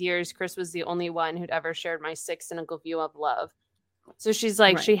all these years, Chris was the only one who'd ever shared my sick, cynical view of love. So she's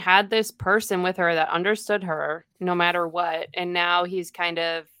like, she had this person with her that understood her no matter what. And now he's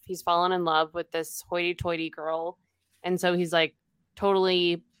fallen in love with this hoity-toity girl. And so he's like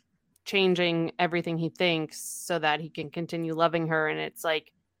totally changing everything he thinks so that he can continue loving her. And it's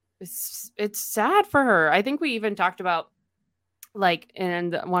like, it's sad for her. I think we even talked about, like,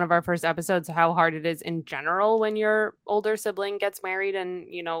 in one of our first episodes, how hard it is in general when your older sibling gets married and,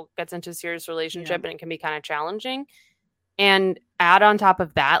 you know, gets into a serious relationship, and it can be kind of challenging. And add on top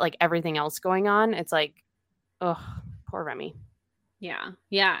of that, like, everything else going on, it's like, ugh, poor Remy. Yeah.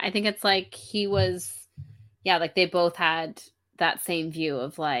 Yeah. I think it's like he was, yeah, like they both had that same view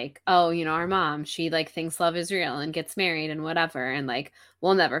of like, oh, our mom, she like thinks love is real and gets married and whatever, and like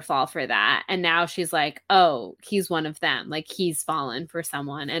we'll never fall for that. And now she's like, oh, he's one of them, like he's fallen for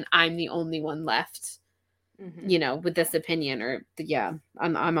someone and I'm the only one left, with this opinion, or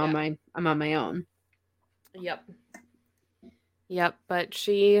I'm on my own. Yep, but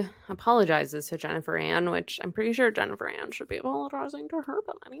she apologizes to Jennifer Ann, which I'm pretty sure Jennifer Ann should be apologizing to her,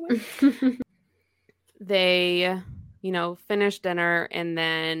 but anyway. They, finish dinner, and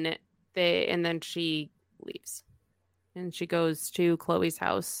then she leaves. And she goes to Chloe's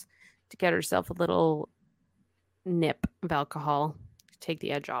house to get herself a little nip of alcohol to take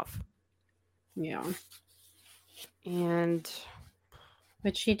the edge off. Yeah.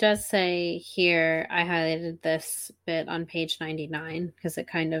 But she does say here, I highlighted this bit on page 99 because it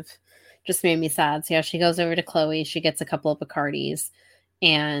kind of just made me sad. So yeah, she goes over to Chloe. She gets a couple of Bacardis.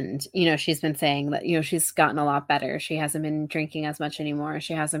 And, she's been saying that, she's gotten a lot better. She hasn't been drinking as much anymore.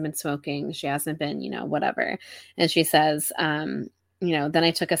 She hasn't been smoking. She hasn't been, whatever. And she says, then I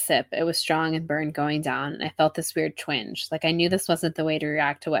took a sip. It was strong and burned going down. And I felt this weird twinge. Like I knew this wasn't the way to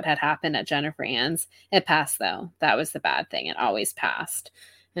react to what had happened at Jennifer Ann's. It passed though. That was the bad thing. It always passed.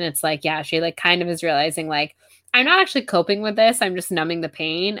 And it's like, yeah, she like kind of is realizing like, I'm not actually coping with this. I'm just numbing the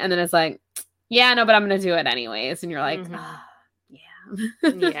pain. And then it's like, yeah, no, but I'm going to do it anyways. And you're like,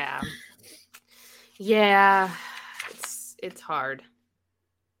 yeah, it's hard.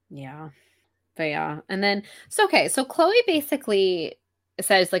 Yeah. But yeah. And then so Chloe basically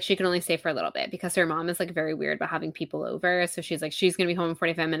says like she can only stay for a little bit because her mom is like very weird about having people over. So she's like, she's gonna be home in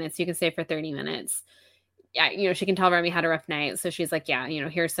 45 minutes. You can stay for 30 minutes. Yeah, she can tell Remy had a rough night. So she's like, yeah,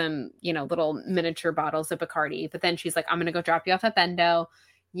 here's some, little miniature bottles of Bacardi. But then she's like, I'm gonna go drop you off at Bendo.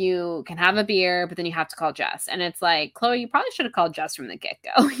 You can have a beer, but then you have to call Jess. And it's like, Chloe, you probably should have called Jess from the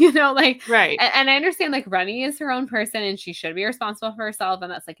get-go, like, right. And I understand like Remy is her own person and she should be responsible for herself. And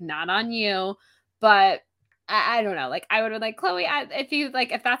that's like not on you. But I don't know. Like I would have like, Chloe,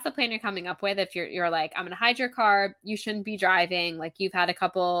 if that's the plan you're coming up with, if you're like, I'm going to hide your car, you shouldn't be driving. Like you've had a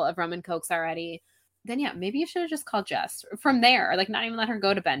couple of rum and cokes already. Then yeah, maybe you should have just called Jess from there. Or like not even let her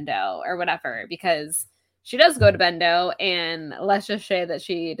go to Bendo or whatever, because she does go to Bendo, and let's just say that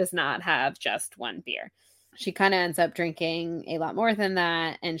she does not have just one beer. She kind of ends up drinking a lot more than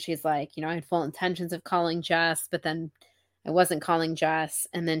that. And she's like, I had full intentions of calling Jess, but then I wasn't calling Jess.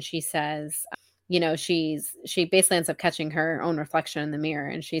 And then she says, she basically ends up catching her own reflection in the mirror.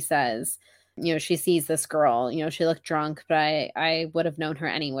 And she says, she sees this girl, she looked drunk, but I would have known her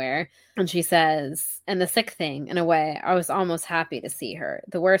anywhere. And she says, and the sick thing, in a way, I was almost happy to see her,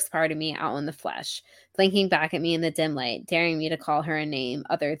 the worst part of me out in the flesh, blinking back at me in the dim light, daring me to call her a name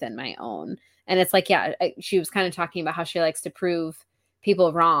other than my own. And it's like, yeah, she was kind of talking about how she likes to prove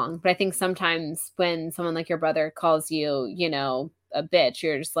people wrong. But I think sometimes when someone like your brother calls you, a bitch,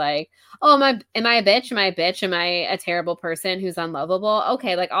 you're just like, oh, am I a bitch? Am I a bitch? Am I a terrible person who's unlovable?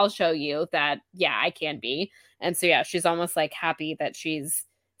 Okay, like I'll show you that, yeah, I can be. And so yeah, she's almost like happy that she's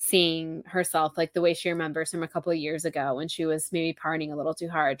seeing herself like the way she remembers from a couple of years ago when she was maybe partying a little too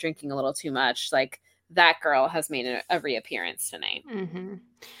hard, drinking a little too much. Like that girl has made a reappearance tonight.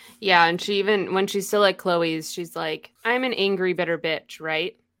 Yeah, and she even, when she's still at Chloe's, she's like, I'm an angry, bitter bitch,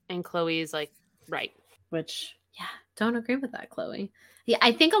 right? And Chloe's like, right. Which, yeah, don't agree with that, Chloe. Yeah,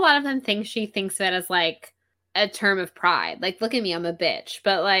 I think a lot of them think she thinks of it as like a term of pride. Like, look at me, I'm a bitch.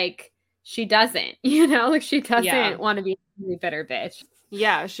 But like, she doesn't, like she doesn't want to be a bitter bitch.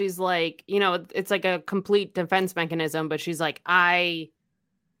 Yeah, she's like, it's like a complete defense mechanism, but she's like,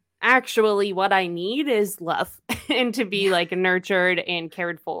 actually what I need is love and to be like nurtured and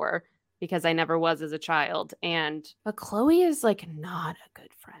cared for because I never was as a child. But Chloe is like not a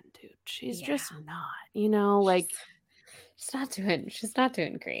good friend, dude. She's just not, like she's not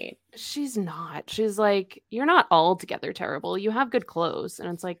doing great. She's not. She's like, you're not altogether terrible. You have good clothes. And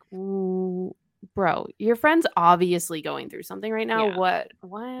it's like, bro, your friend's obviously going through something right now. Yeah.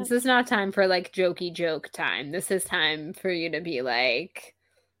 What? This is not time for like jokey joke time. This is time for you to be like,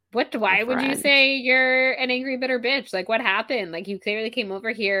 why would you say you're an angry, bitter bitch? Like, what happened? Like, you clearly came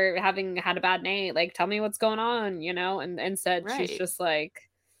over here having had a bad night. Like, tell me what's going on, And instead, she's just like,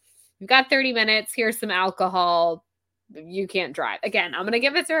 you've got 30 minutes. Here's some alcohol. You can't drive. Again, I'm going to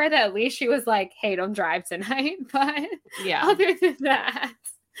give it to her that at least she was like, hey, don't drive tonight. But yeah, other than that,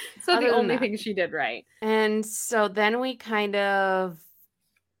 so the only thing she did right. And so then we kind of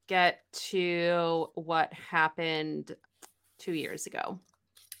get to what happened 2 years ago.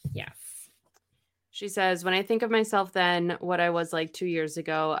 Yes. She says, when I think of myself then, what I was like 2 years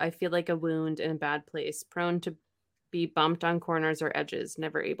ago, I feel like a wound in a bad place, prone to be bumped on corners or edges,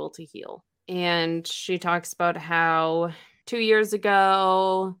 never able to heal. And she talks about how 2 years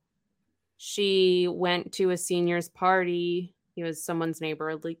ago, she went to a senior's party. He was someone's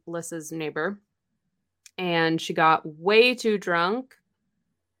neighbor, Lissa's neighbor. And she got way too drunk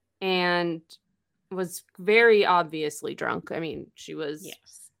and was very obviously drunk. I mean, she was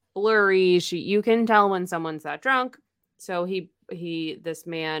blurry. You can tell when someone's that drunk. So this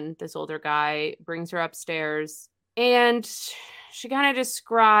man, this older guy, brings her upstairs, and she kind of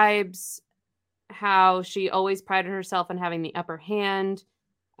describes how she always prided herself on having the upper hand.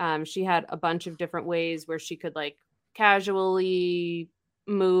 She had a bunch of different ways where she could like casually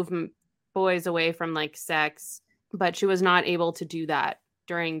move boys away from like sex, but she was not able to do that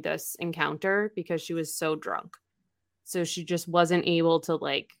during this encounter because she was so drunk. So she just wasn't able to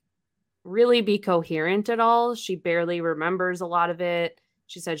like really be coherent at all. She barely remembers a lot of it.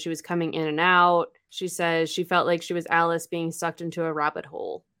 She said she was coming in and out. She says she felt like she was Alice being sucked into a rabbit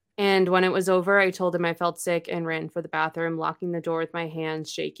hole. And when it was over, I told him I felt sick and ran for the bathroom, locking the door with my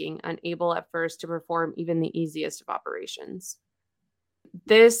hands shaking, unable at first to perform even the easiest of operations.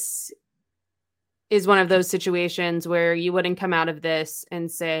 This is one of those situations where you wouldn't come out of this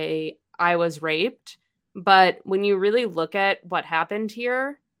and say, I was raped. But when you really look at what happened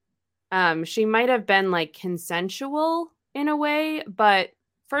here, she might have been like consensual in a way, but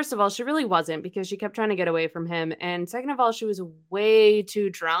first of all, she really wasn't because she kept trying to get away from him. And second of all, she was way too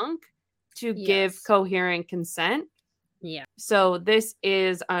drunk to give coherent consent. Yeah. So this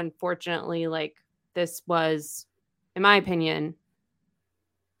is unfortunately this was, in my opinion,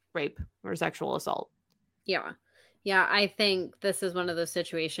 rape or sexual assault. Yeah. Yeah. I think this is one of those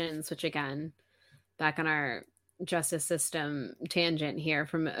situations, which again, back on our justice system tangent here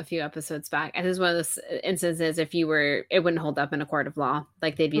from a few episodes back. And this is one of those instances, it wouldn't hold up in a court of law.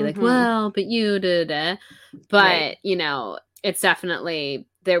 Like they'd be like, well, but you did it. But, it's definitely,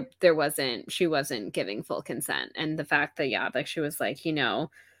 she wasn't giving full consent. And the fact that, she was like,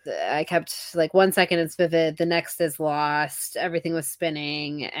 I kept like 1 second it's vivid, the next is lost, everything was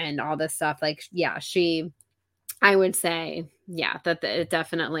spinning and all this stuff. I would say, that it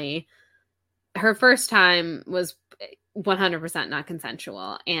definitely, her first time was 100% not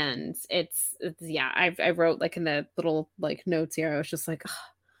consensual. And it's I wrote like in the little like notes here, I was just like, oh,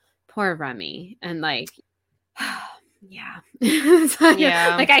 poor Remy. And like, yeah.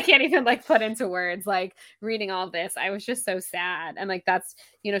 Like I can't even like put into words, like reading all this, I was just so sad. And like, that's,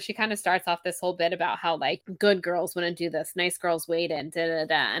 she kind of starts off this whole bit about how like good girls wouldn't do this, nice girls waited,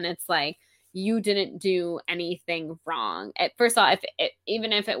 and it's like, you didn't do anything wrong. First of all,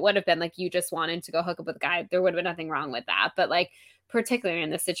 even if it would have been like you just wanted to go hook up with a guy, there would have been nothing wrong with that. But like, particularly in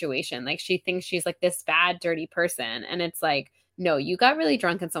this situation, like she thinks she's like this bad, dirty person. And it's like, no, you got really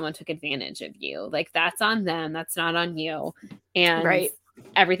drunk and someone took advantage of you. Like that's on them. That's not on you. And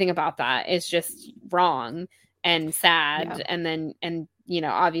everything about that is just wrong and sad. Yeah. And then,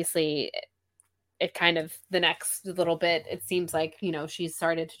 obviously it kind of the next little bit, it seems like, she's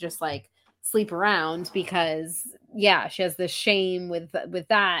started to just like sleep around because she has this shame with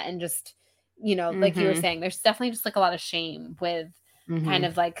that. And just, like you were saying, there's definitely just like a lot of shame with kind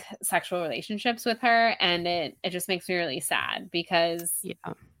of like sexual relationships with her. And it just makes me really sad because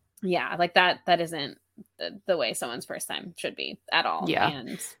like that isn't the way someone's first time should be at all. And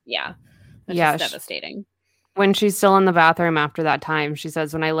it's just devastating. When she's still in the bathroom after that time, she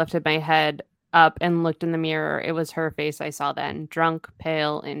says, when I lifted my head up and looked in the mirror, it was her face I saw then, drunk,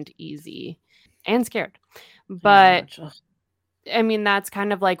 pale, and easy, and scared. But I mean, that's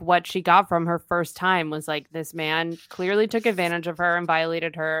kind of like what she got from her first time, was like this man clearly took advantage of her and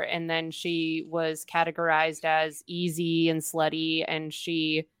violated her. And then she was categorized as easy and slutty. And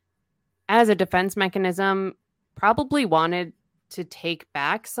she, as a defense mechanism, probably wanted to take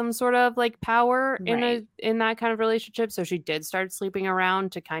back some sort of like power in that kind of relationship. So she did start sleeping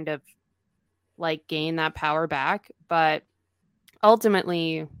around to kind of like gain that power back. But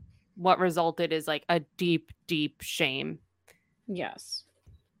ultimately what resulted is like a deep, deep shame. Yes.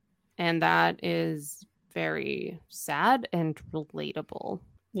 And that is very sad and relatable.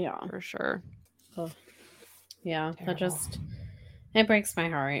 Yeah. For sure. Oh. Yeah. Terrible. It breaks my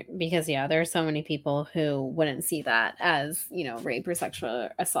heart because there are so many people who wouldn't see that as, rape or sexual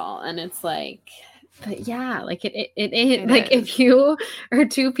assault. And it's like, but like it like is. If you are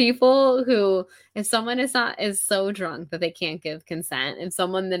two people who, if someone is so drunk that they can't give consent, and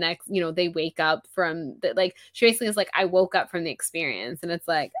someone the next, they wake up from like, she basically is like, I woke up from the experience, and it's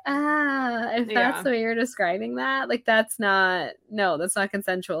like, if that's the way you're describing that, like, that's not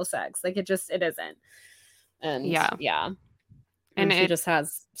consensual sex. Like it isn't. And and she just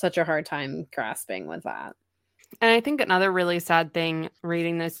has such a hard time grasping with that. And I think another really sad thing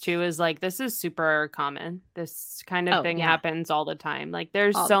reading this too is like this is super common. This kind of Oh, thing yeah, happens all the time. Like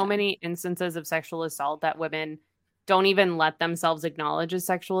there's all the so time. many instances of sexual assault that women don't even let themselves acknowledge as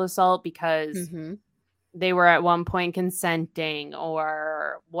sexual assault because Hmm. they were at one point consenting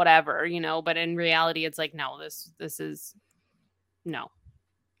or whatever, but in reality it's like no, this is no.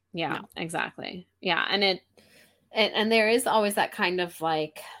 Yeah, No. exactly. Yeah, and there is always that kind of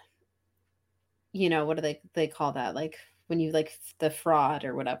like, what do they call that? Like when you like the fraud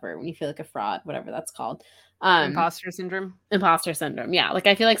or whatever, when you feel like a fraud, whatever that's called. Um Imposter syndrome. Imposter syndrome. Yeah. Like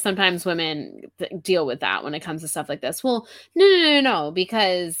I feel like sometimes women deal with that when it comes to stuff like this. Well, no, no, no, no,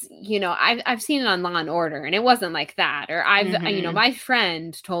 because, I've seen it on Law and Order and it wasn't like that. Or Mhm. my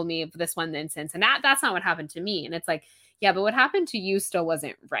friend told me of this one instance and that's not what happened to me. And it's like, yeah, but what happened to you still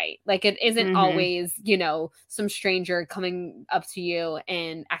wasn't right. Like it isn't Mhm. always, some stranger coming up to you.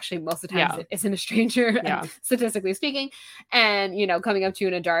 And actually, most of the times Yeah. it isn't a stranger, Yeah. statistically speaking, and coming up to you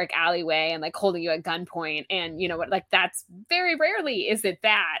in a dark alleyway and like holding you at gunpoint, and what, like that's very rarely is it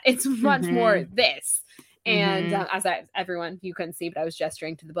that. It's much more Mhm. this. And Mhm. everyone, you couldn't see, but I was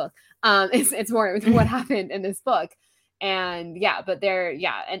gesturing to the book. It's more what happened in this book. And yeah, but there,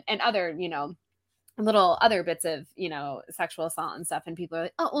 yeah, and other, little other bits of sexual assault and stuff, and people are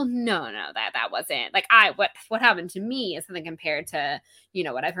like, oh well, no, that wasn't like, what happened to me is something compared to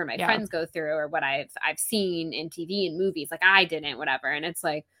what I've heard my Yeah. friends go through, or what I've seen in TV and movies, like I didn't, whatever. And it's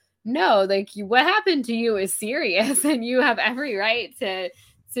like, no, like what happened to you is serious and you have every right to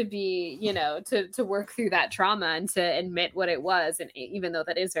be, to work through that trauma and to admit what it was. And even though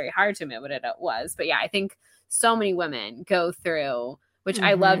that is very hard to admit what it was, but yeah, I think so many women go through, which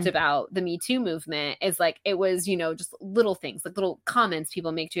I loved Mhm. about the Me Too movement, is like it was, just little things, like little comments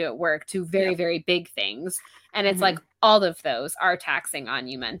people make to you at work, to very, Yep. very big things. And it's like Mhm. all of those are taxing on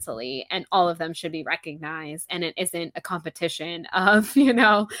you mentally, and all of them should be recognized. And it isn't a competition of,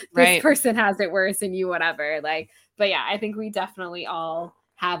 this Right. person has it worse and you, whatever. Like, but yeah, I think we definitely all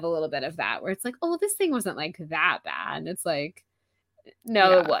have a little bit of that where it's like, oh, this thing wasn't like that bad. And it's like,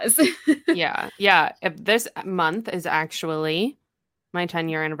 no, it Yeah. was. Yeah. Yeah. If this month is actually my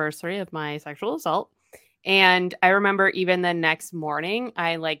 10-year anniversary of my sexual assault. And I remember even the next morning,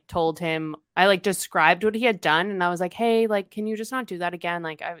 I like told him, I like described what he had done. And I was like, hey, like, can you just not do that again?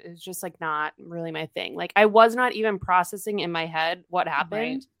 Like, it's just like not really my thing. Like, I was not even processing in my head what Right.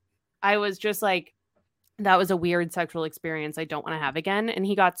 happened. I was just like, that was a weird sexual experience I don't want to have again. And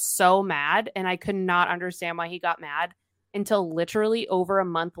he got so mad. And I could not understand why he got mad until literally over a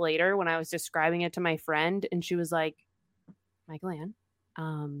month later when I was describing it to my friend. And she was like, Michael Ann,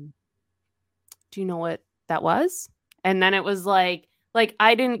 um, do you know what that was? And then it was like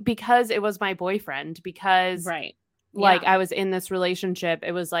I didn't, because it was my boyfriend, because Right. like Yeah. I was in this relationship,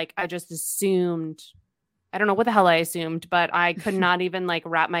 it was like I just assumed, I don't know what the hell I assumed, but I could not even like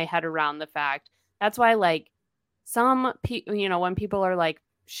wrap my head around the fact. That's why like some people, when people are like,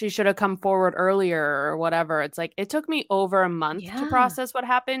 she should have come forward earlier or whatever, it's like it took me over a month to Yeah. process what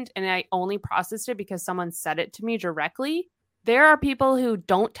happened, and I only processed it because someone said it to me directly. There are people who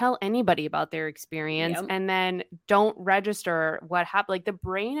don't tell anybody about their experience Yep. and then don't register what happened. Like the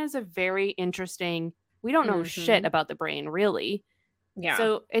brain is a very interesting, we don't know shit Hmm. about the brain really. Yeah.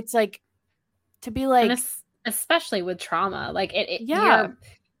 So it's like to be And like, especially with trauma, like yeah,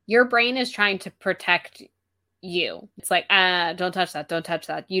 your brain is trying to protect you. It's like, don't touch that, don't touch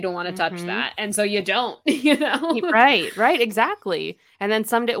that, you don't want to touch mm-hmm. that, and so you don't. You know. Right, right, exactly. And then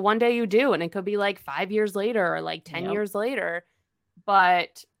someday, one day you do, and it could be like 5 years later or like 10 Yep. years later.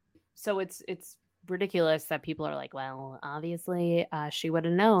 But so it's ridiculous that people are like, well, obviously, she would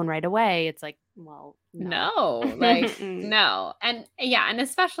have known right away. It's like, well, no. No, like no. And yeah, and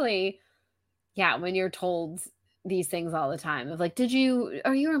especially, yeah, when you're told these things all the time of like, are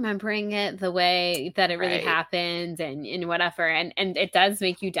you remembering it the way that it really Right. happened, and whatever, and it does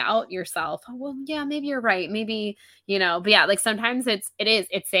make you doubt yourself. Oh, well, yeah, maybe you're right, maybe, but yeah, like sometimes it's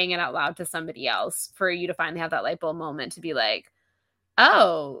saying it out loud to somebody else for you to finally have that light bulb moment to be like,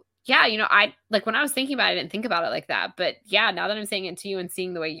 oh yeah, I like, when I was thinking about it, I didn't think about it like that, but yeah, now that I'm saying it to you and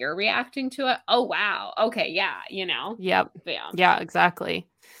seeing the way you're reacting to it, oh wow, okay, yeah, Yep. but yeah, Yeah, exactly.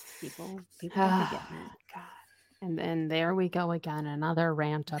 people do be God. getting it. And then there we go again, another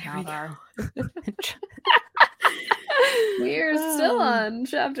rant There we about our go. We're still on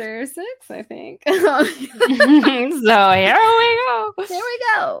chapter 6, I think. So here we go. There we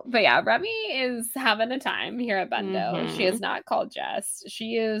go. But yeah, Remy is having a time here at Bendo. She Mm-hmm. is not called Jess.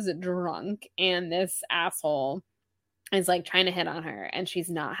 She is drunk, and this asshole is like trying to hit on her, and she's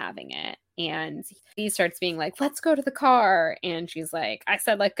not having it. And he starts being like, let's go to the car. And she's like, I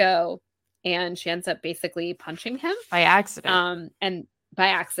said, let go. and she ends up basically punching him. By accident. And by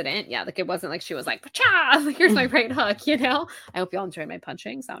accident, yeah, like it wasn't like she was like, "Pacha! Like, here's my right hook," you know? I hope y'all enjoyed my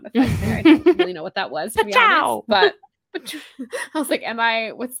punching sound effect there. I don't really know what that was, to be honest. But I was like,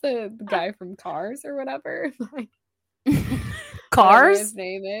 what's the guy from Cars or whatever? Cars? His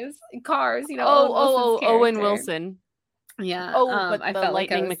name is Cars, you know. Owen Wilson. Yeah. But I the felt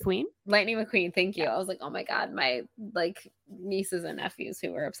Lightning like McQueen? Lightning McQueen, thank you. I was like, oh my God, my like nieces and nephews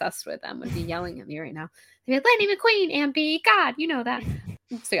who were obsessed with them would be yelling at me right now. They'd be like, Lightning McQueen, Ambi, God, you know that.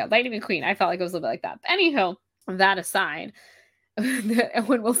 So yeah, Lightning McQueen. I felt like it was a little bit like that. But anywho, that aside,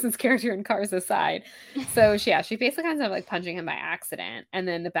 Owen Wilson's character in Cars aside. So she basically ends up like punching him by accident. And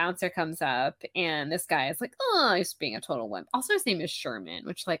then the bouncer comes up and this guy is like, oh, he's being a total wimp. Also, his name is Sherman,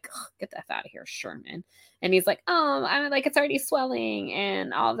 which like, get the F out of here, Sherman. And he's like, oh, I'm like, it's already swelling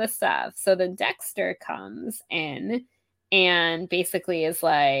and all this stuff. So then Dexter comes in and basically is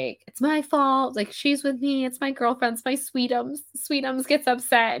like, it's my fault. Like, she's with me. It's my girlfriend. It's my Sweetums. Sweetums gets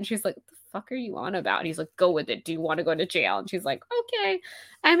upset. And she's like, what the fuck are you on about? And he's like, go with it. Do you want to go to jail? And she's like, okay,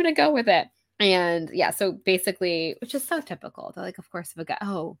 I'm going to go with it. And yeah, so basically, which is so typical. They're like, of course, if a guy,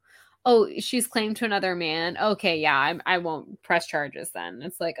 oh, she's claimed to another man. Okay, yeah, I won't press charges then.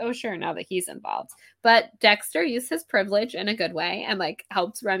 It's like, oh, sure, now that he's involved. But Dexter used his privilege in a good way and like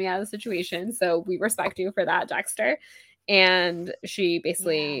helped Remy out of the situation. So we respect you for that, Dexter. And she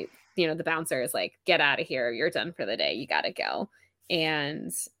basically, you know, the bouncer is like, get out of here. You're done for the day. You got to go.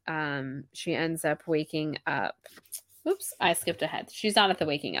 And she ends up waking up. Oops, I skipped ahead. She's not at the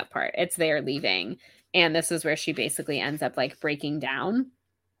waking up part. It's they're leaving. And this is where she basically ends up like breaking down.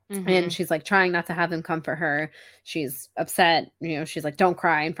 Mm-hmm. And she's like trying not to have him come for her. She's upset. You know, she's like, don't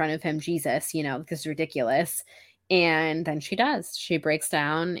cry in front of him, Jesus, you know, because it's ridiculous. And then she does. She breaks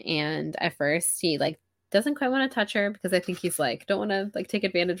down. And at first he like doesn't quite want to touch her because I think he's like, don't want to like take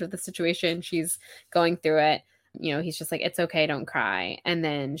advantage of the situation. She's going through it. You know, he's just like, it's okay, don't cry. And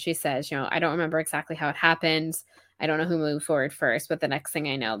then she says, you know, I don't remember exactly how it happened. I don't know who moved forward first, but the next thing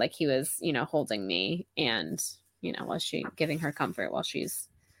I know, like he was, you know, holding me and, you know, was she giving her comfort while she's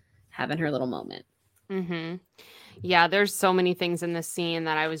having her little moment. Mm-hmm. Yeah, there's so many things in this scene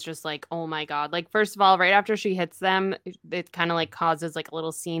that I was just like, oh my God. Like, first of all, right after she hits them, it kind of like causes like a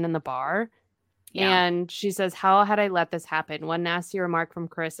little scene in the bar. Yeah. And she says, how had I let this happen? One nasty remark from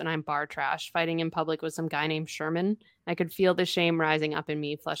Chris and I'm bar trash. Fighting in public with some guy named Sherman. I could feel the shame rising up in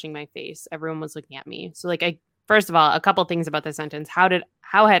me, flushing my face. Everyone was looking at me. So like, first of all, a couple things about this sentence. How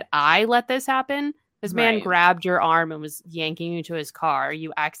had I let this happen? This man grabbed your arm and was yanking you to his car.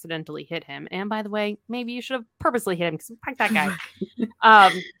 You accidentally hit him. And by the way, maybe you should have purposely hit him because fuck that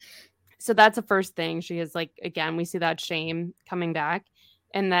guy. So that's the first thing. She is like, again, we see that shame coming back.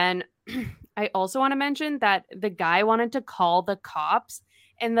 And then I also want to mention that the guy wanted to call the cops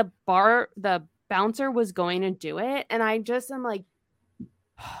and the bouncer was going to do it. And I just am like,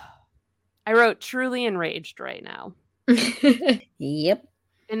 I wrote truly enraged right now. Yep.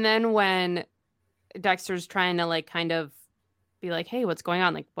 And then when Dexter's trying to like kind of be like, hey, what's going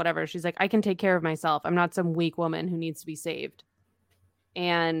on? Like, whatever. She's like, I can take care of myself. I'm not some weak woman who needs to be saved.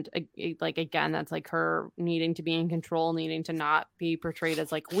 And like, again, that's like her needing to be in control, needing to not be portrayed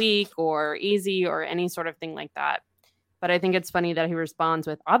as like weak or easy or any sort of thing like that. But I think it's funny that he responds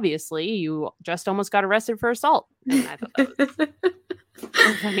with, obviously, you just almost got arrested for assault. And I thought that was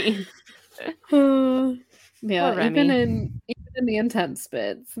so funny. Yeah, even in the intense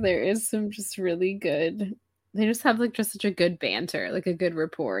bits, there is some just really good. They just have like just such a good banter, like a good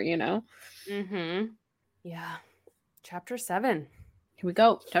rapport, you know. Mm-hmm. Yeah. Chapter 7. Here we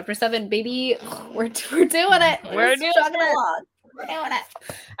go. Chapter 7, baby. We're doing it. We're doing it. We're doing it.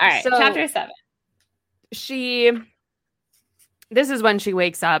 All right. So, chapter 7. This is when she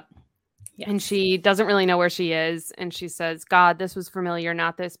wakes up. Yes. And she doesn't really know where she is. And she says, God, this was familiar.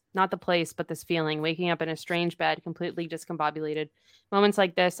 Not the place, but this feeling. Waking up in a strange bed, completely discombobulated. Moments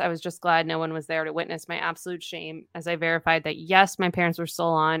like this, I was just glad no one was there to witness my absolute shame as I verified that, yes, my parents were still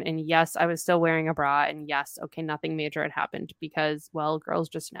on. And yes, I was still wearing a bra. And yes, okay, nothing major had happened because, well, girls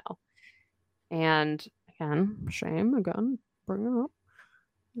just know. And again, shame, again, bring it up.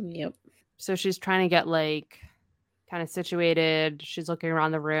 Yep. So she's trying to get like kind of situated. She's looking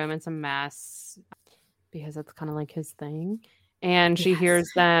around the room. It's a mess because that's kind of like his thing. And she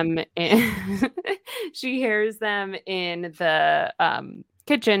hears them in the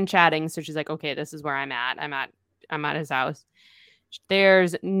kitchen chatting. So she's like, okay, this is where I'm at. I'm at his house.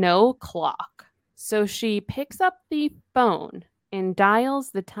 There's no clock. So she picks up the phone and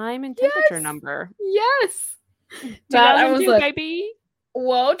dials the time and temperature number. Yes. That I was like, baby.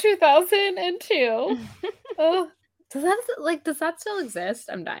 Whoa, 2002. Oh. Does that still exist?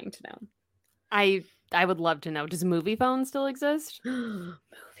 I'm dying to know. I would love to know. Does movie phone still exist? Movie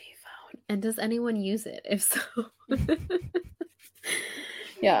phone. And does anyone use it? If so.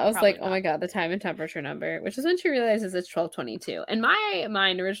 Yeah, I was like, Probably oh my not. God, the time and temperature number, which is when she realizes it's 12:22. In my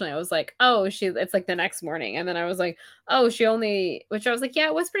mind, originally, I was like, oh, it's like the next morning. And then I was like, oh, which I was like, yeah,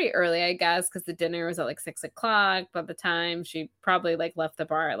 it was pretty early, I guess, because the dinner was at like 6 o'clock. By the time she probably like left the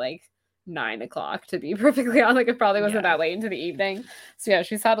bar at like 9 o'clock, to be perfectly honest. Like, it probably wasn't Yeah. that late into the evening. So yeah,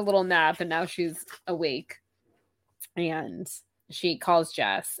 she's had a little nap and now she's awake. And she calls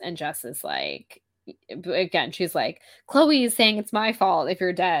Jess, and Jess is like, again, she's like, Chloe is saying it's my fault if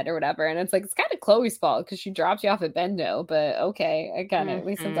you're dead or whatever. And it's like, it's kind of Chloe's fault because she dropped you off at Bendo. But okay, again, at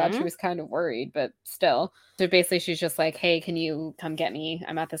least I'm glad she was kind of worried, but still. So basically, she's just like, hey, can you come get me?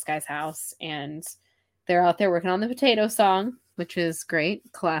 I'm at this guy's house. And they're out there working on the potato song, which is great.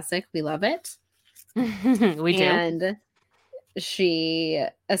 Classic. We love it. We do. And she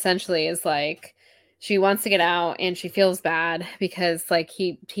essentially is like, she wants to get out and she feels bad because like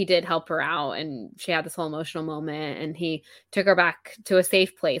he did help her out and she had this whole emotional moment and he took her back to a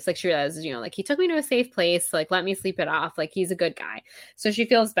safe place. Like she realizes, like he took me to a safe place, like let me sleep it off, like he's a good guy. So she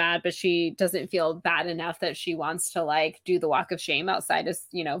feels bad, but she doesn't feel bad enough that she wants to like do the walk of shame outside his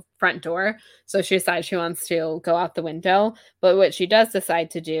front door. So she decides she wants to go out the window. But what she does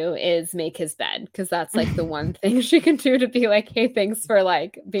decide to do is make his bed, because that's like the one thing she can do to be like, hey, thanks for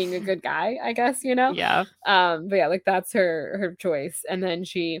like being a good guy, I guess, Yeah. But yeah, like that's her choice. And then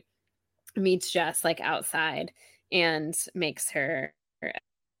she meets Jess like outside and makes her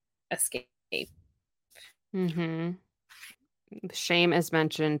escape. Mm-hmm. Shame is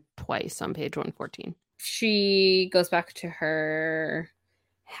mentioned twice on page 114. She goes back to her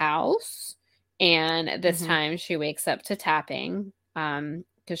house, and this time she wakes up to tapping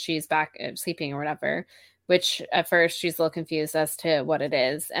because she's back sleeping or whatever, which at first she's a little confused as to what it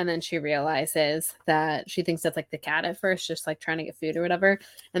is, and then she realizes that she thinks that's like the cat at first, just like trying to get food or whatever,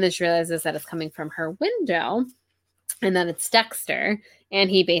 and then she realizes that it's coming from her window and that it's Dexter, and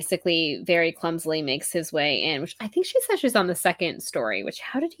he basically very clumsily makes his way in, which I think she says she's on the second story, which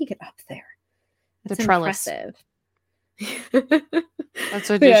how did he get up there? That's the trellis. impressive. That's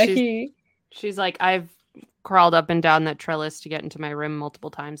what yeah, she's like, I've crawled up and down that trellis to get into my room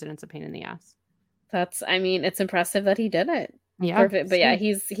multiple times and it's a pain in the ass. It's impressive that he did it. Yeah. Perfect. But yeah,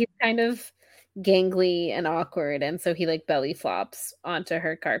 he's kind of gangly and awkward, and so he like belly flops onto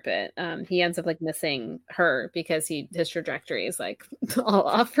her carpet. He ends up like missing her because his trajectory is like all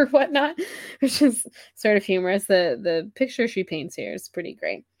off or whatnot, which is sort of humorous. The picture she paints here is pretty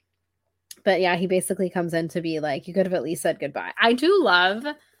great. But yeah, he basically comes in to be like, you could have at least said goodbye. I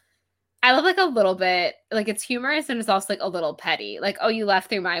love like a little bit, like it's humorous and it's also like a little petty. Like, oh, you left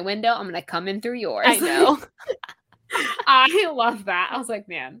through my window, I'm gonna come in through yours. I know. I love that. I was like,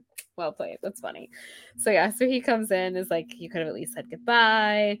 man, well played. That's funny. So yeah, so he comes in, is like, you could have at least said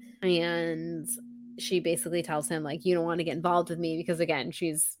goodbye. And she basically tells him, like, you don't want to get involved with me because again,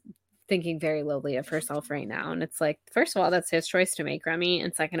 she's thinking very lowly of herself right now. And it's like, first of all, that's his choice to make, Remy.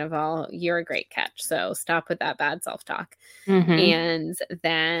 And second of all, you're a great catch. So stop with that bad self-talk. Mm-hmm. And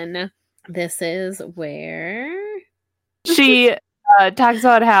then this is where she talks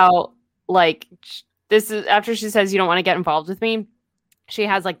about how like this is after she says you don't want to get involved with me. She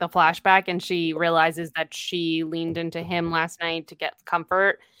has like the flashback and she realizes that she leaned into him last night to get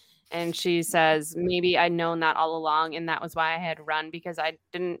comfort. And she says, maybe I'd known that all along. And that was why I had run, because I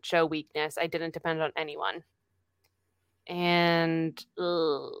didn't show weakness. I didn't depend on anyone. And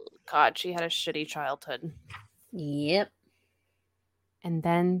God, she had a shitty childhood. Yep. And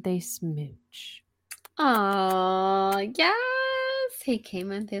then they smooch. Oh, yes. He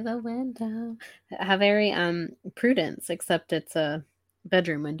came in through the window. How very Prudence, except it's a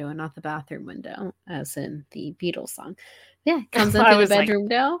bedroom window and not the bathroom window, as in the Beatles song. Yeah, comes in through the bedroom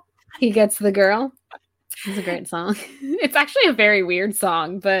window. He gets the girl. It's a great song. It's actually a very weird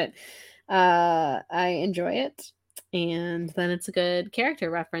song, but I enjoy it. And then it's a good character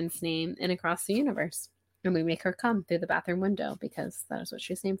reference name in Across the Universe. And we make her come through the bathroom window because that is what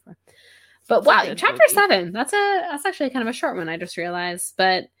she's named for. But wow, chapter 7. That's actually kind of a short one, I just realized.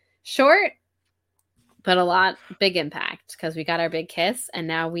 But short, but a lot, big impact, because we got our big kiss, and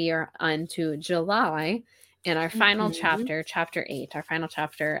now we are on to July in our final chapter, chapter 8, our final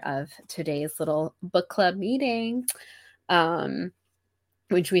chapter of today's little book club meeting.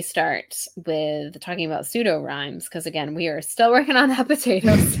 Which we start with talking about pseudo rhymes, because again, we are still working on that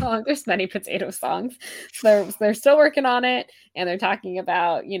potato song. There's many potato songs. So they're still working on it, and they're talking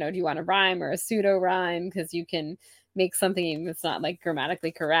about, do you want a rhyme or a pseudo rhyme? Because you can make something that's not like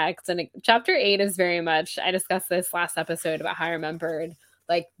grammatically correct. And chapter 8 is very much, I discussed this last episode about how I remembered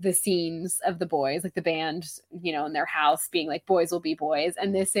like the scenes of the boys, like the band, you know, in their house being like boys will be boys,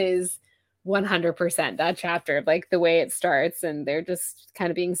 and this is 100% that chapter of like the way it starts, and they're just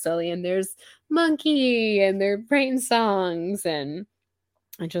kind of being silly, and there's Monkey and they're writing songs, and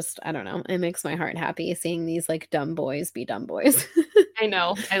I don't know, it makes my heart happy seeing these like dumb boys be dumb boys. I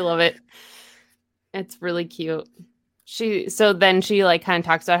know. I love it. It's really cute. So then she like kind of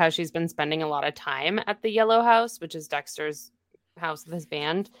talks about how she's been spending a lot of time at the Yellow House, which is Dexter's house with his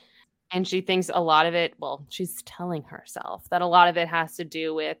band. And she thinks a lot of it, well, she's telling herself that a lot of it has to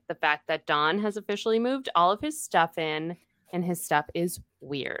do with the fact that Don has officially moved all of his stuff in, and his stuff is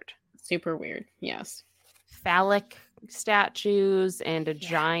weird. Super weird. Yes. Phallic statues and a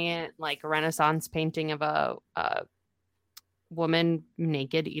giant like Renaissance painting of a woman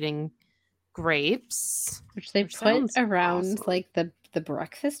naked eating grapes, which they put around awesome. Like the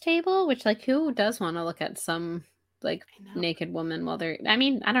breakfast table, which like who does want to look at some like naked woman while they're, I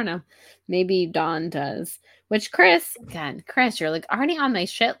mean, I don't know, maybe Dawn does, which Chris, you're like already on my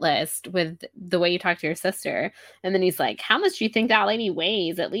shit list with the way you talk to your sister. And then he's like, how much do you think that lady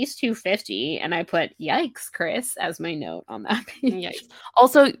weighs? At least 250. And I put yikes Chris as my note on that page. Yikes.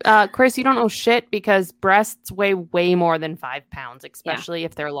 Also, Chris, you don't know shit because breasts weigh way more than 5 pounds, especially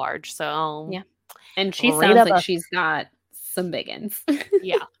if they're large. So yeah, and she sounds like she's got some big ins.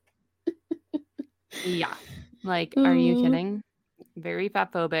 Yeah. Like, are you kidding? Very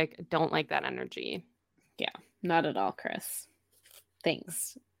fat phobic. Don't like that energy. Yeah, not at all, Chris.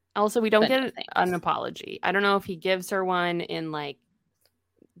 Thanks. Also, we don't get an apology. I don't know if he gives her one in like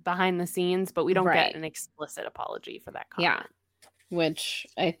behind the scenes, but we don't get an explicit apology for that comment. Yeah, which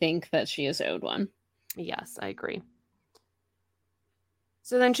I think that she is owed one. Yes, I agree.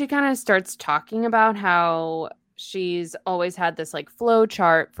 So then she kind of starts talking about how she's always had this like flow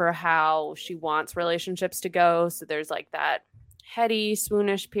chart for how she wants relationships to go. So there's like that heady,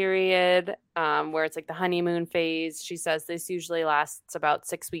 swoonish period where it's like the honeymoon phase. She says this usually lasts about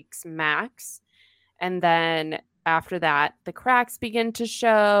 6 weeks max. And then after that, the cracks begin to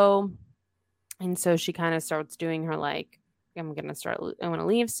show. And so she kind of starts doing her like, I want to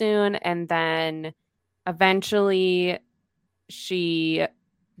leave soon. And then eventually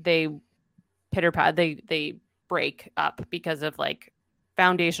they pitter-pat, they break up because of like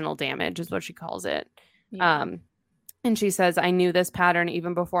foundational damage is what she calls it. Yeah. And she says, I knew this pattern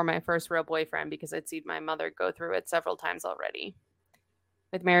even before my first real boyfriend because I'd seen my mother go through it several times already.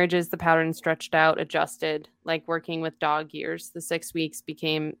 With marriages, the pattern stretched out, adjusted, like working with dog years. The 6 weeks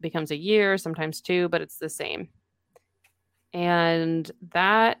becomes a year, sometimes 2, but it's the same. And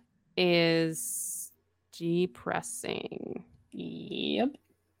that is depressing. Yep.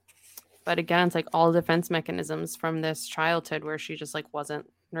 But again, it's like all defense mechanisms from this childhood where she just like wasn't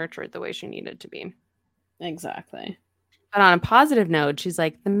nurtured the way she needed to be. Exactly. But on a positive note, she's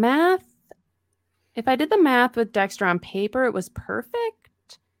like, the math, if I did the math with Dexter on paper, it was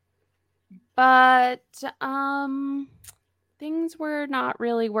perfect. But things were not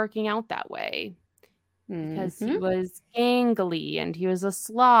really working out that way. Because he was gangly and he was a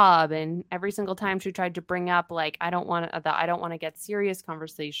slob, and every single time she tried to bring up like I don't want to get serious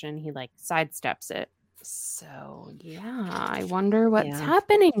conversation, he like sidesteps it. So yeah, I wonder what's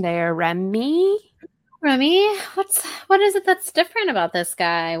happening there, Remy. What is it that's different about this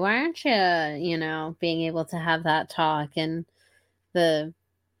guy? Why aren't you being able to have that talk and the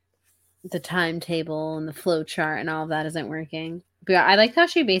timetable and the flow chart and all of that isn't working? But yeah, I like how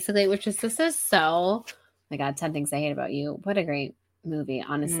she basically, this is so, my God, 10 Things I Hate About You. What a great movie,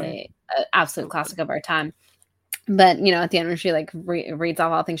 honestly. Absolute classic of our time. But, at the end when she, like, reads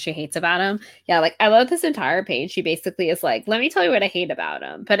off all things she hates about him. Yeah, like, I love this entire page. She basically is like, let me tell you what I hate about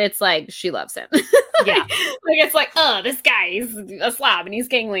him. But it's like, she loves him. Yeah. Like, it's like, oh, this guy, he's a slob and he's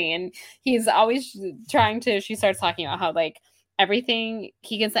gangly. And he's always she starts talking about how, like, everything,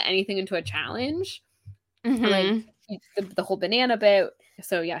 he can set anything into a challenge. Mm-hmm. Like, the whole banana bit.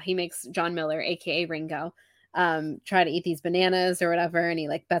 So yeah, he makes John Miller, aka Ringo, try to eat these bananas or whatever, and he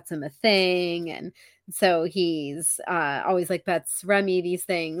like bets him a thing, and so he's always like bets Remy these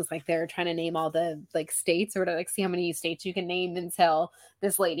things, like they're trying to name all the like states or whatever, like see how many states you can name until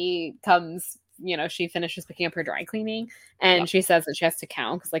this lady comes, she finishes picking up her dry cleaning, and she says that she has to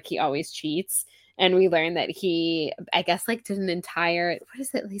count because like he always cheats. And we learned that he, I guess, like did an entire, what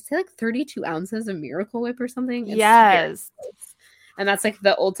is it? He said like 32 ounces of Miracle Whip or something. Yes. And that's like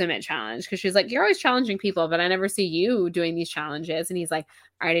the ultimate challenge because she's like, you're always challenging people, but I never see you doing these challenges. And he's like,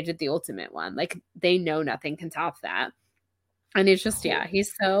 all right, I did the ultimate one. Like they know nothing can top that. And he's just,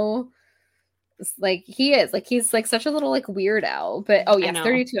 he's so like, he's like such a little like weirdo. But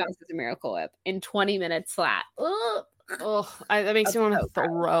 32 ounces of Miracle Whip in 20 minutes flat. Ugh. Oh, that makes That's me want so to gross.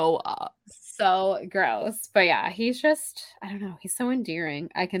 throw up. So gross. But yeah, he's just, I don't know, he's so endearing.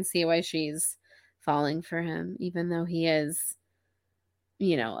 I can see why she's falling for him, even though he is,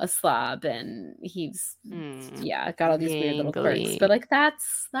 a slob and he's, yeah, got all these weird little quirks. But Gangly. like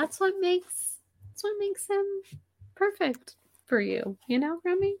that's what makes him perfect for you,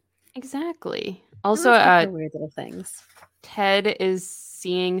 Remy? Exactly. And Also, let's look for weird little things. Ted is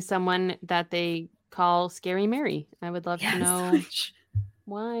seeing someone that they call Scary Mary. I would love to Yes. know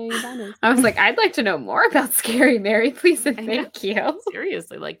why that is. I was like, I'd like to know more about Scary Mary, please and I know. thank you.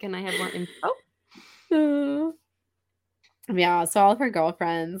 Seriously, like, can I have more info? Uh, yeah, so all of her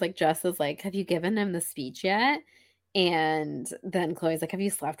girlfriends, like Jess is like, have you given him the speech yet? And then Chloe's like, have you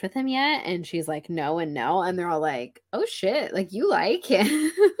slept with him yet? And she's like, no and no. And they're all like, oh shit, like you like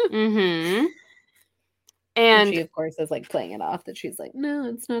him. Mm-hmm. And she, And of course, is like playing it off that she's like, no,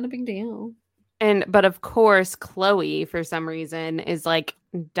 it's not a big deal. but of course, Chloe, for some reason, is like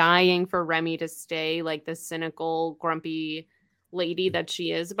dying for Remy to stay like the cynical, grumpy lady that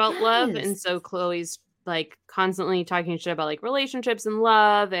she is about love. And Yes. so Chloe's like constantly talking shit about like relationships and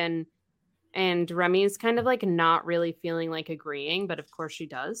love, and Remy's kind of like not really feeling like agreeing, but of course she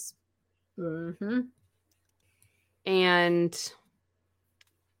does. Mm-hmm. And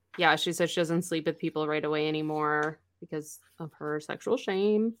yeah, she says she doesn't sleep with people right away anymore because of her sexual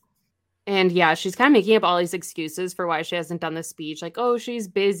shame. And yeah, she's kind of making up all these excuses for why she hasn't done the speech. Like, oh, she's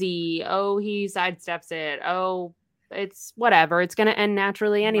busy. Oh, he sidesteps it. Oh, it's whatever. It's going to end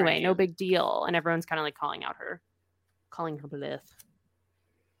naturally anyway. Right. No big deal. And everyone's kind of like calling her bluff.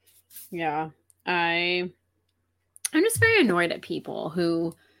 Yeah. I'm just very annoyed at people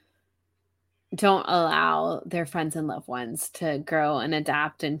who don't allow their friends and loved ones to grow and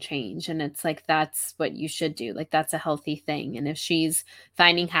adapt and change. And it's like, that's what you should do. Like, that's a healthy thing. And if she's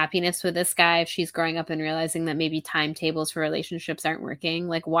finding happiness with this guy, if she's growing up and realizing that maybe timetables for relationships aren't working,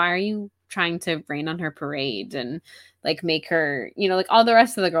 like, why are you trying to rain on her parade and like make her, like all the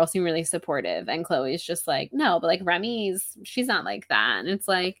rest of the girls seem really supportive. And Chloe's just like, no, but like she's not like that. And it's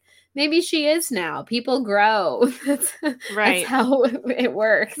like, maybe she is now. People grow. That's Right. how it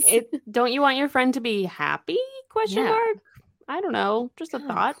works. Don't you want your friend to be happy? Question Yeah. mark. I don't know. Just a God,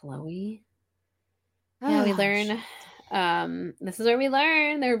 thought. Chloe. Yeah, we learn. This is where we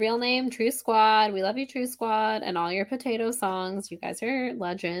learn their real name, True Squad. We love you, True Squad, and all your potato songs. You guys are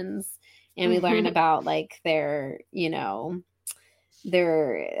legends. And we learn about like their how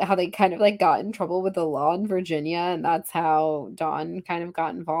they kind of like got in trouble with the law in Virginia, and that's how Don kind of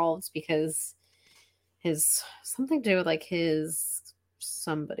got involved because his something to do with like his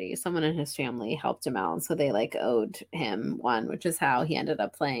someone in his family helped him out, so they like owed him one, which is how he ended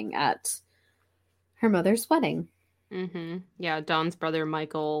up playing at her mother's wedding. Mm-hmm. Yeah, Don's brother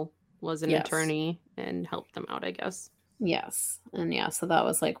Michael was an attorney and helped them out, I guess. Yes. And yeah, so that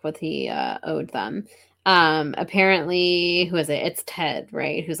was like what he owed them. Apparently, who is it? It's Ted,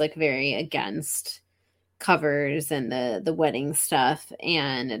 right? Who's like very against covers and the wedding stuff.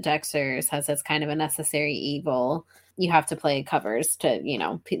 And Dexter says it's kind of a necessary evil. You have to play covers to,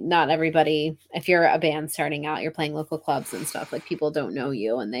 not everybody, if you're a band starting out, you're playing local clubs and stuff, like people don't know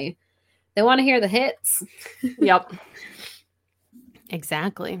you and they want to hear the hits. Yep.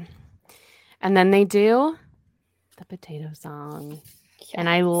 Exactly. And then they do the potato song. Yes. And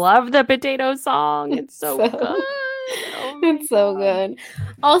I love the potato song. It's so good. Oh it's so good.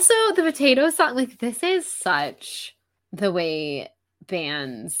 Also, the potato song, like this is such the way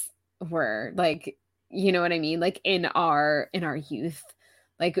bands were, like, you know what I mean? Like in our youth.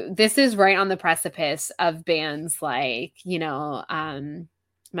 Like this is right on the precipice of bands like,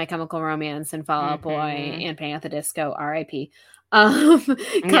 My Chemical Romance and Fall Out Boy and Panic at the Disco, R.I.P.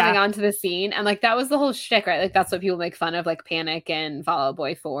 Coming onto the scene. And like that was the whole shtick, right? Like that's what people make fun of, like Panic and Fall Out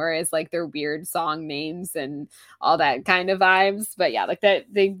Boy 4 is like their weird song names and all that kind of vibes. But yeah, like that,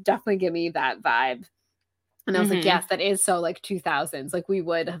 they definitely give me that vibe. And I was like, yes, that is so like 2000s. Like we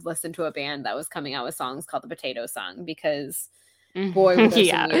would have listened to a band that was coming out with songs called the Potato Song because boy, were there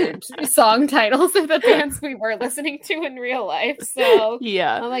some weird song titles of the bands we were listening to in real life. So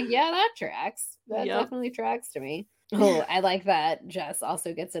I'm like, yeah, that tracks. That definitely tracks to me. Oh, I like that Jess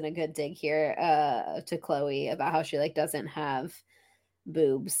also gets in a good dig here to Chloe about how she like doesn't have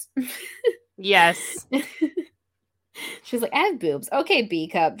boobs. Yes. She's like, I have boobs. Okay, B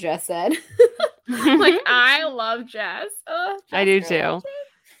cup, Jess said. Like, I love Jess. Oh, Jess, I do too.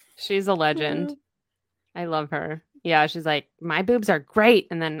 She's a legend. I love her. Yeah, she's like, my boobs are great.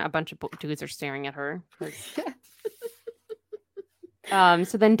 And then a bunch of dudes are staring at her.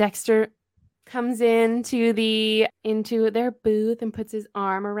 So then Dexter comes into their booth and puts his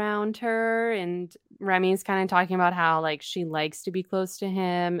arm around her, and Remy's kind of talking about how like she likes to be close to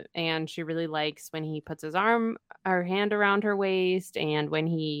him, and she really likes when he puts his arm or hand around her waist, and when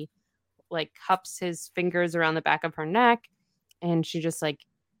he like cups his fingers around the back of her neck, and she just like,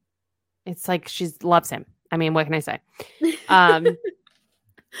 it's like she loves him. I mean, what can I say? But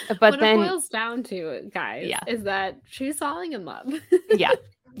what then it boils down to, guys, is that she's falling in love. Yeah.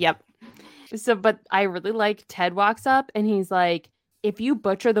 Yep. So, but I really like Ted walks up and he's like, if you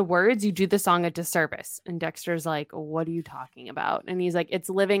butcher the words, you do the song a disservice. And Dexter's like, what are you talking about? And he's like, it's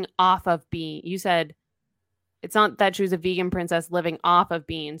living off of beans. You said it's not that she was a vegan princess living off of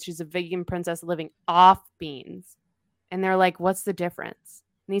beans. She's a vegan princess living off beans. And they're like, what's the difference?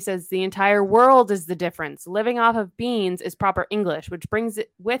 And he says, the entire world is the difference. Living off of beans is proper English, which brings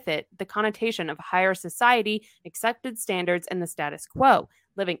it with it the connotation of higher society, accepted standards, and the status quo.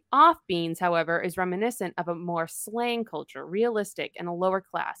 Living off beans, however, is reminiscent of a more slang culture, realistic, and a lower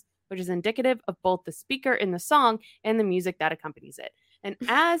class, which is indicative of both the speaker in the song and the music that accompanies it. And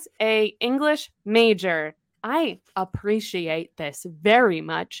as a English major, I appreciate this very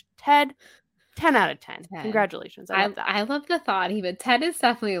much. Ted, 10 out of 10. Ted. Congratulations. I love that. I love the thought. Ted is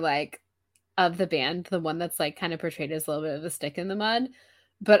definitely like, of the band, the one that's like kind of portrayed as a little bit of a stick in the mud.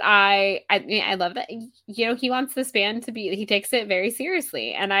 But I love that, you know, he wants this band to be, he takes it very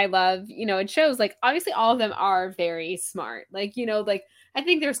seriously. And I love, you know, it shows like, obviously all of them are very smart. Like, you know, like I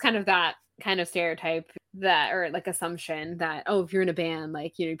think there's kind of that kind of stereotype that, or like assumption that, oh, if you're in a band,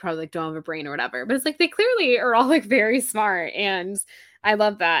 like, you know, you probably like don't have a brain or whatever. But it's like, they clearly are all like very smart. And I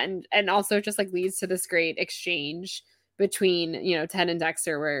love that. And also just like leads to this great exchange between, you know, Ted and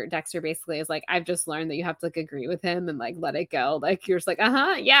Dexter, where Dexter basically is like, I've just learned that you have to like agree with him and like let it go. Like you're just like,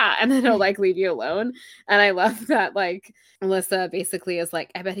 yeah. And then he'll like leave you alone. And I love that like Alyssa basically is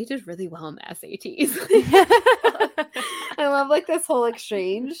like, I bet he did really well in the SATs. I love like this whole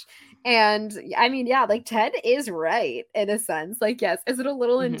exchange. And I mean, yeah, like Ted is right in a sense. Like, yes, is it a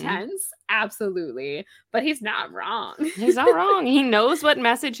little intense? Absolutely. But he's not wrong. He's not wrong. He knows what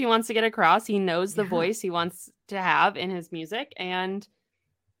message he wants to get across. He knows the voice he wants to have in his music, and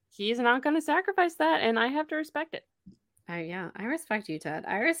he's not going to sacrifice that. And I have to respect it. I respect you, Ted.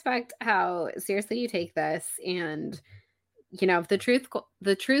 I respect how seriously you take this. And you know, if the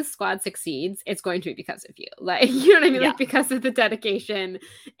truth squad succeeds, it's going to be because of you. Like, you know what I mean? Yeah. Like because of the dedication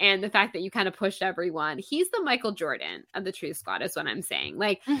and the fact that you kind of pushed everyone. He's the Michael Jordan of the truth squad is what I'm saying.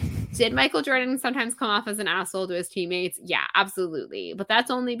 Like, did Michael Jordan sometimes come off as an asshole to his teammates? Yeah, absolutely. But that's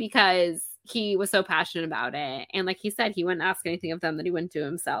only because he was so passionate about it. And like he said, he wouldn't ask anything of them that he wouldn't do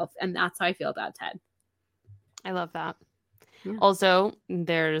himself. And that's how I feel about Ted. I love that. Yeah. Also,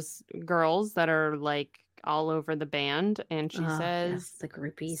 there's girls that are like all over the band, and she says, yes, the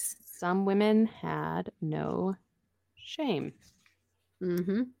groupies, some women had no shame.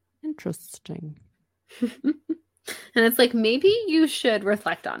 Interesting. And it's like, maybe you should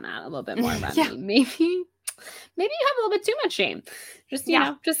reflect on that a little bit more. Maybe you have a little bit too much shame. Just you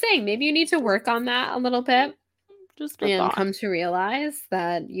know, just saying, maybe you need to work on that a little bit. Just come to realize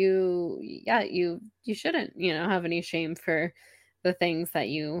that you shouldn't, you know, have any shame for the things that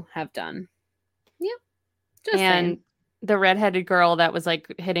you have done. Yeah. Just saying. The redheaded girl that was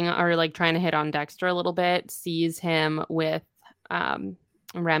like hitting or like trying to hit on Dexter a little bit sees him with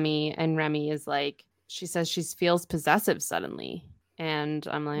Remy, and Remy is like, she says she feels possessive suddenly. And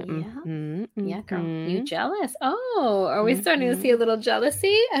I'm like, yeah, girl, you jealous? Oh, are we starting to see a little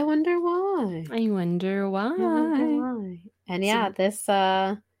jealousy? I wonder why. And yeah,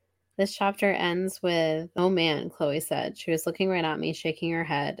 this chapter ends with, oh man, Chloe said. She was looking right at me, shaking her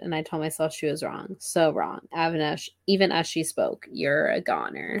head, and I told myself she was wrong. So wrong. Even as she spoke, you're a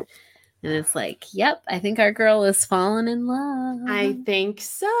goner. And it's like, yep, I think our girl is falling in love. I think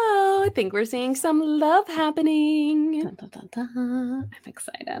so. I think we're seeing some love happening. Dun, dun, dun, dun. I'm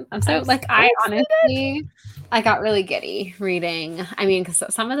excited. I honestly, I got really giddy reading. I mean, because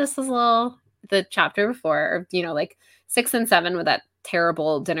some of this was the chapter before, or, you know, like 6 and 7 with that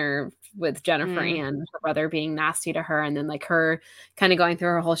terrible dinner with Jennifer and her brother being nasty to her, and then like her kind of going through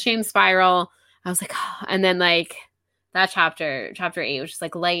her whole shame spiral. I was like, oh. And then like that chapter 8 was just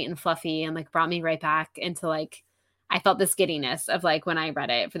like light and fluffy and like brought me right back into like, I felt this giddiness of like when I read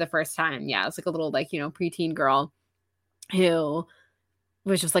it for the first time. Yeah, it's like a little like, you know, preteen girl who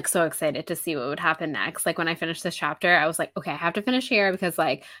was just like so excited to see what would happen next. Like when I finished this chapter, I was like, okay, I have to finish here because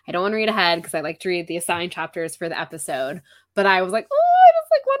like I don't want to read ahead because I like to read the assigned chapters for the episode. But I was like, oh, I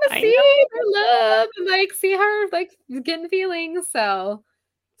just like want to see her love and like see her like getting feelings. So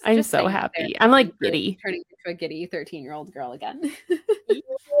I'm so happy. I'm like giddy. Turning into a giddy 13-year-old girl again.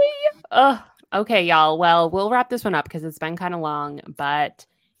 Okay, y'all. Well, we'll wrap this one up because it's been kind of long, but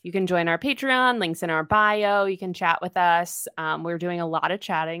You can join our Patreon, links in our bio. You can chat with us. We're doing a lot of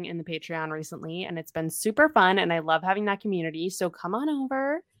chatting in the Patreon recently, and it's been super fun. And I love having that community. So come on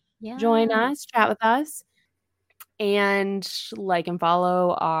over, join us, chat with us, and like and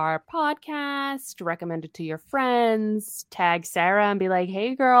follow our podcast, recommend it to your friends, tag Sarah and be like,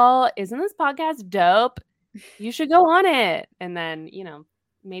 hey, girl, isn't this podcast dope? You should go on it. And then,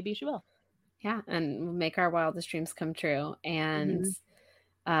 maybe she will. Yeah, and we'll make our wildest dreams come true. And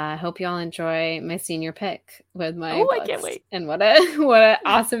I hope y'all enjoy my senior pick with my books. I can't wait. And what a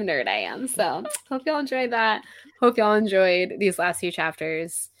awesome nerd I am. So hope y'all enjoyed that. Hope y'all enjoyed these last few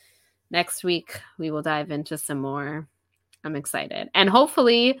chapters. Next week, we will dive into some more. I'm excited. And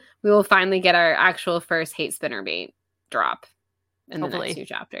hopefully we will finally get our actual first hate spinner bait drop in the next few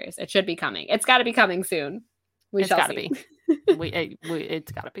chapters. It should be coming. It's got to be coming soon. It's got to be.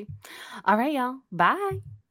 It's got to be. All right, y'all. Bye.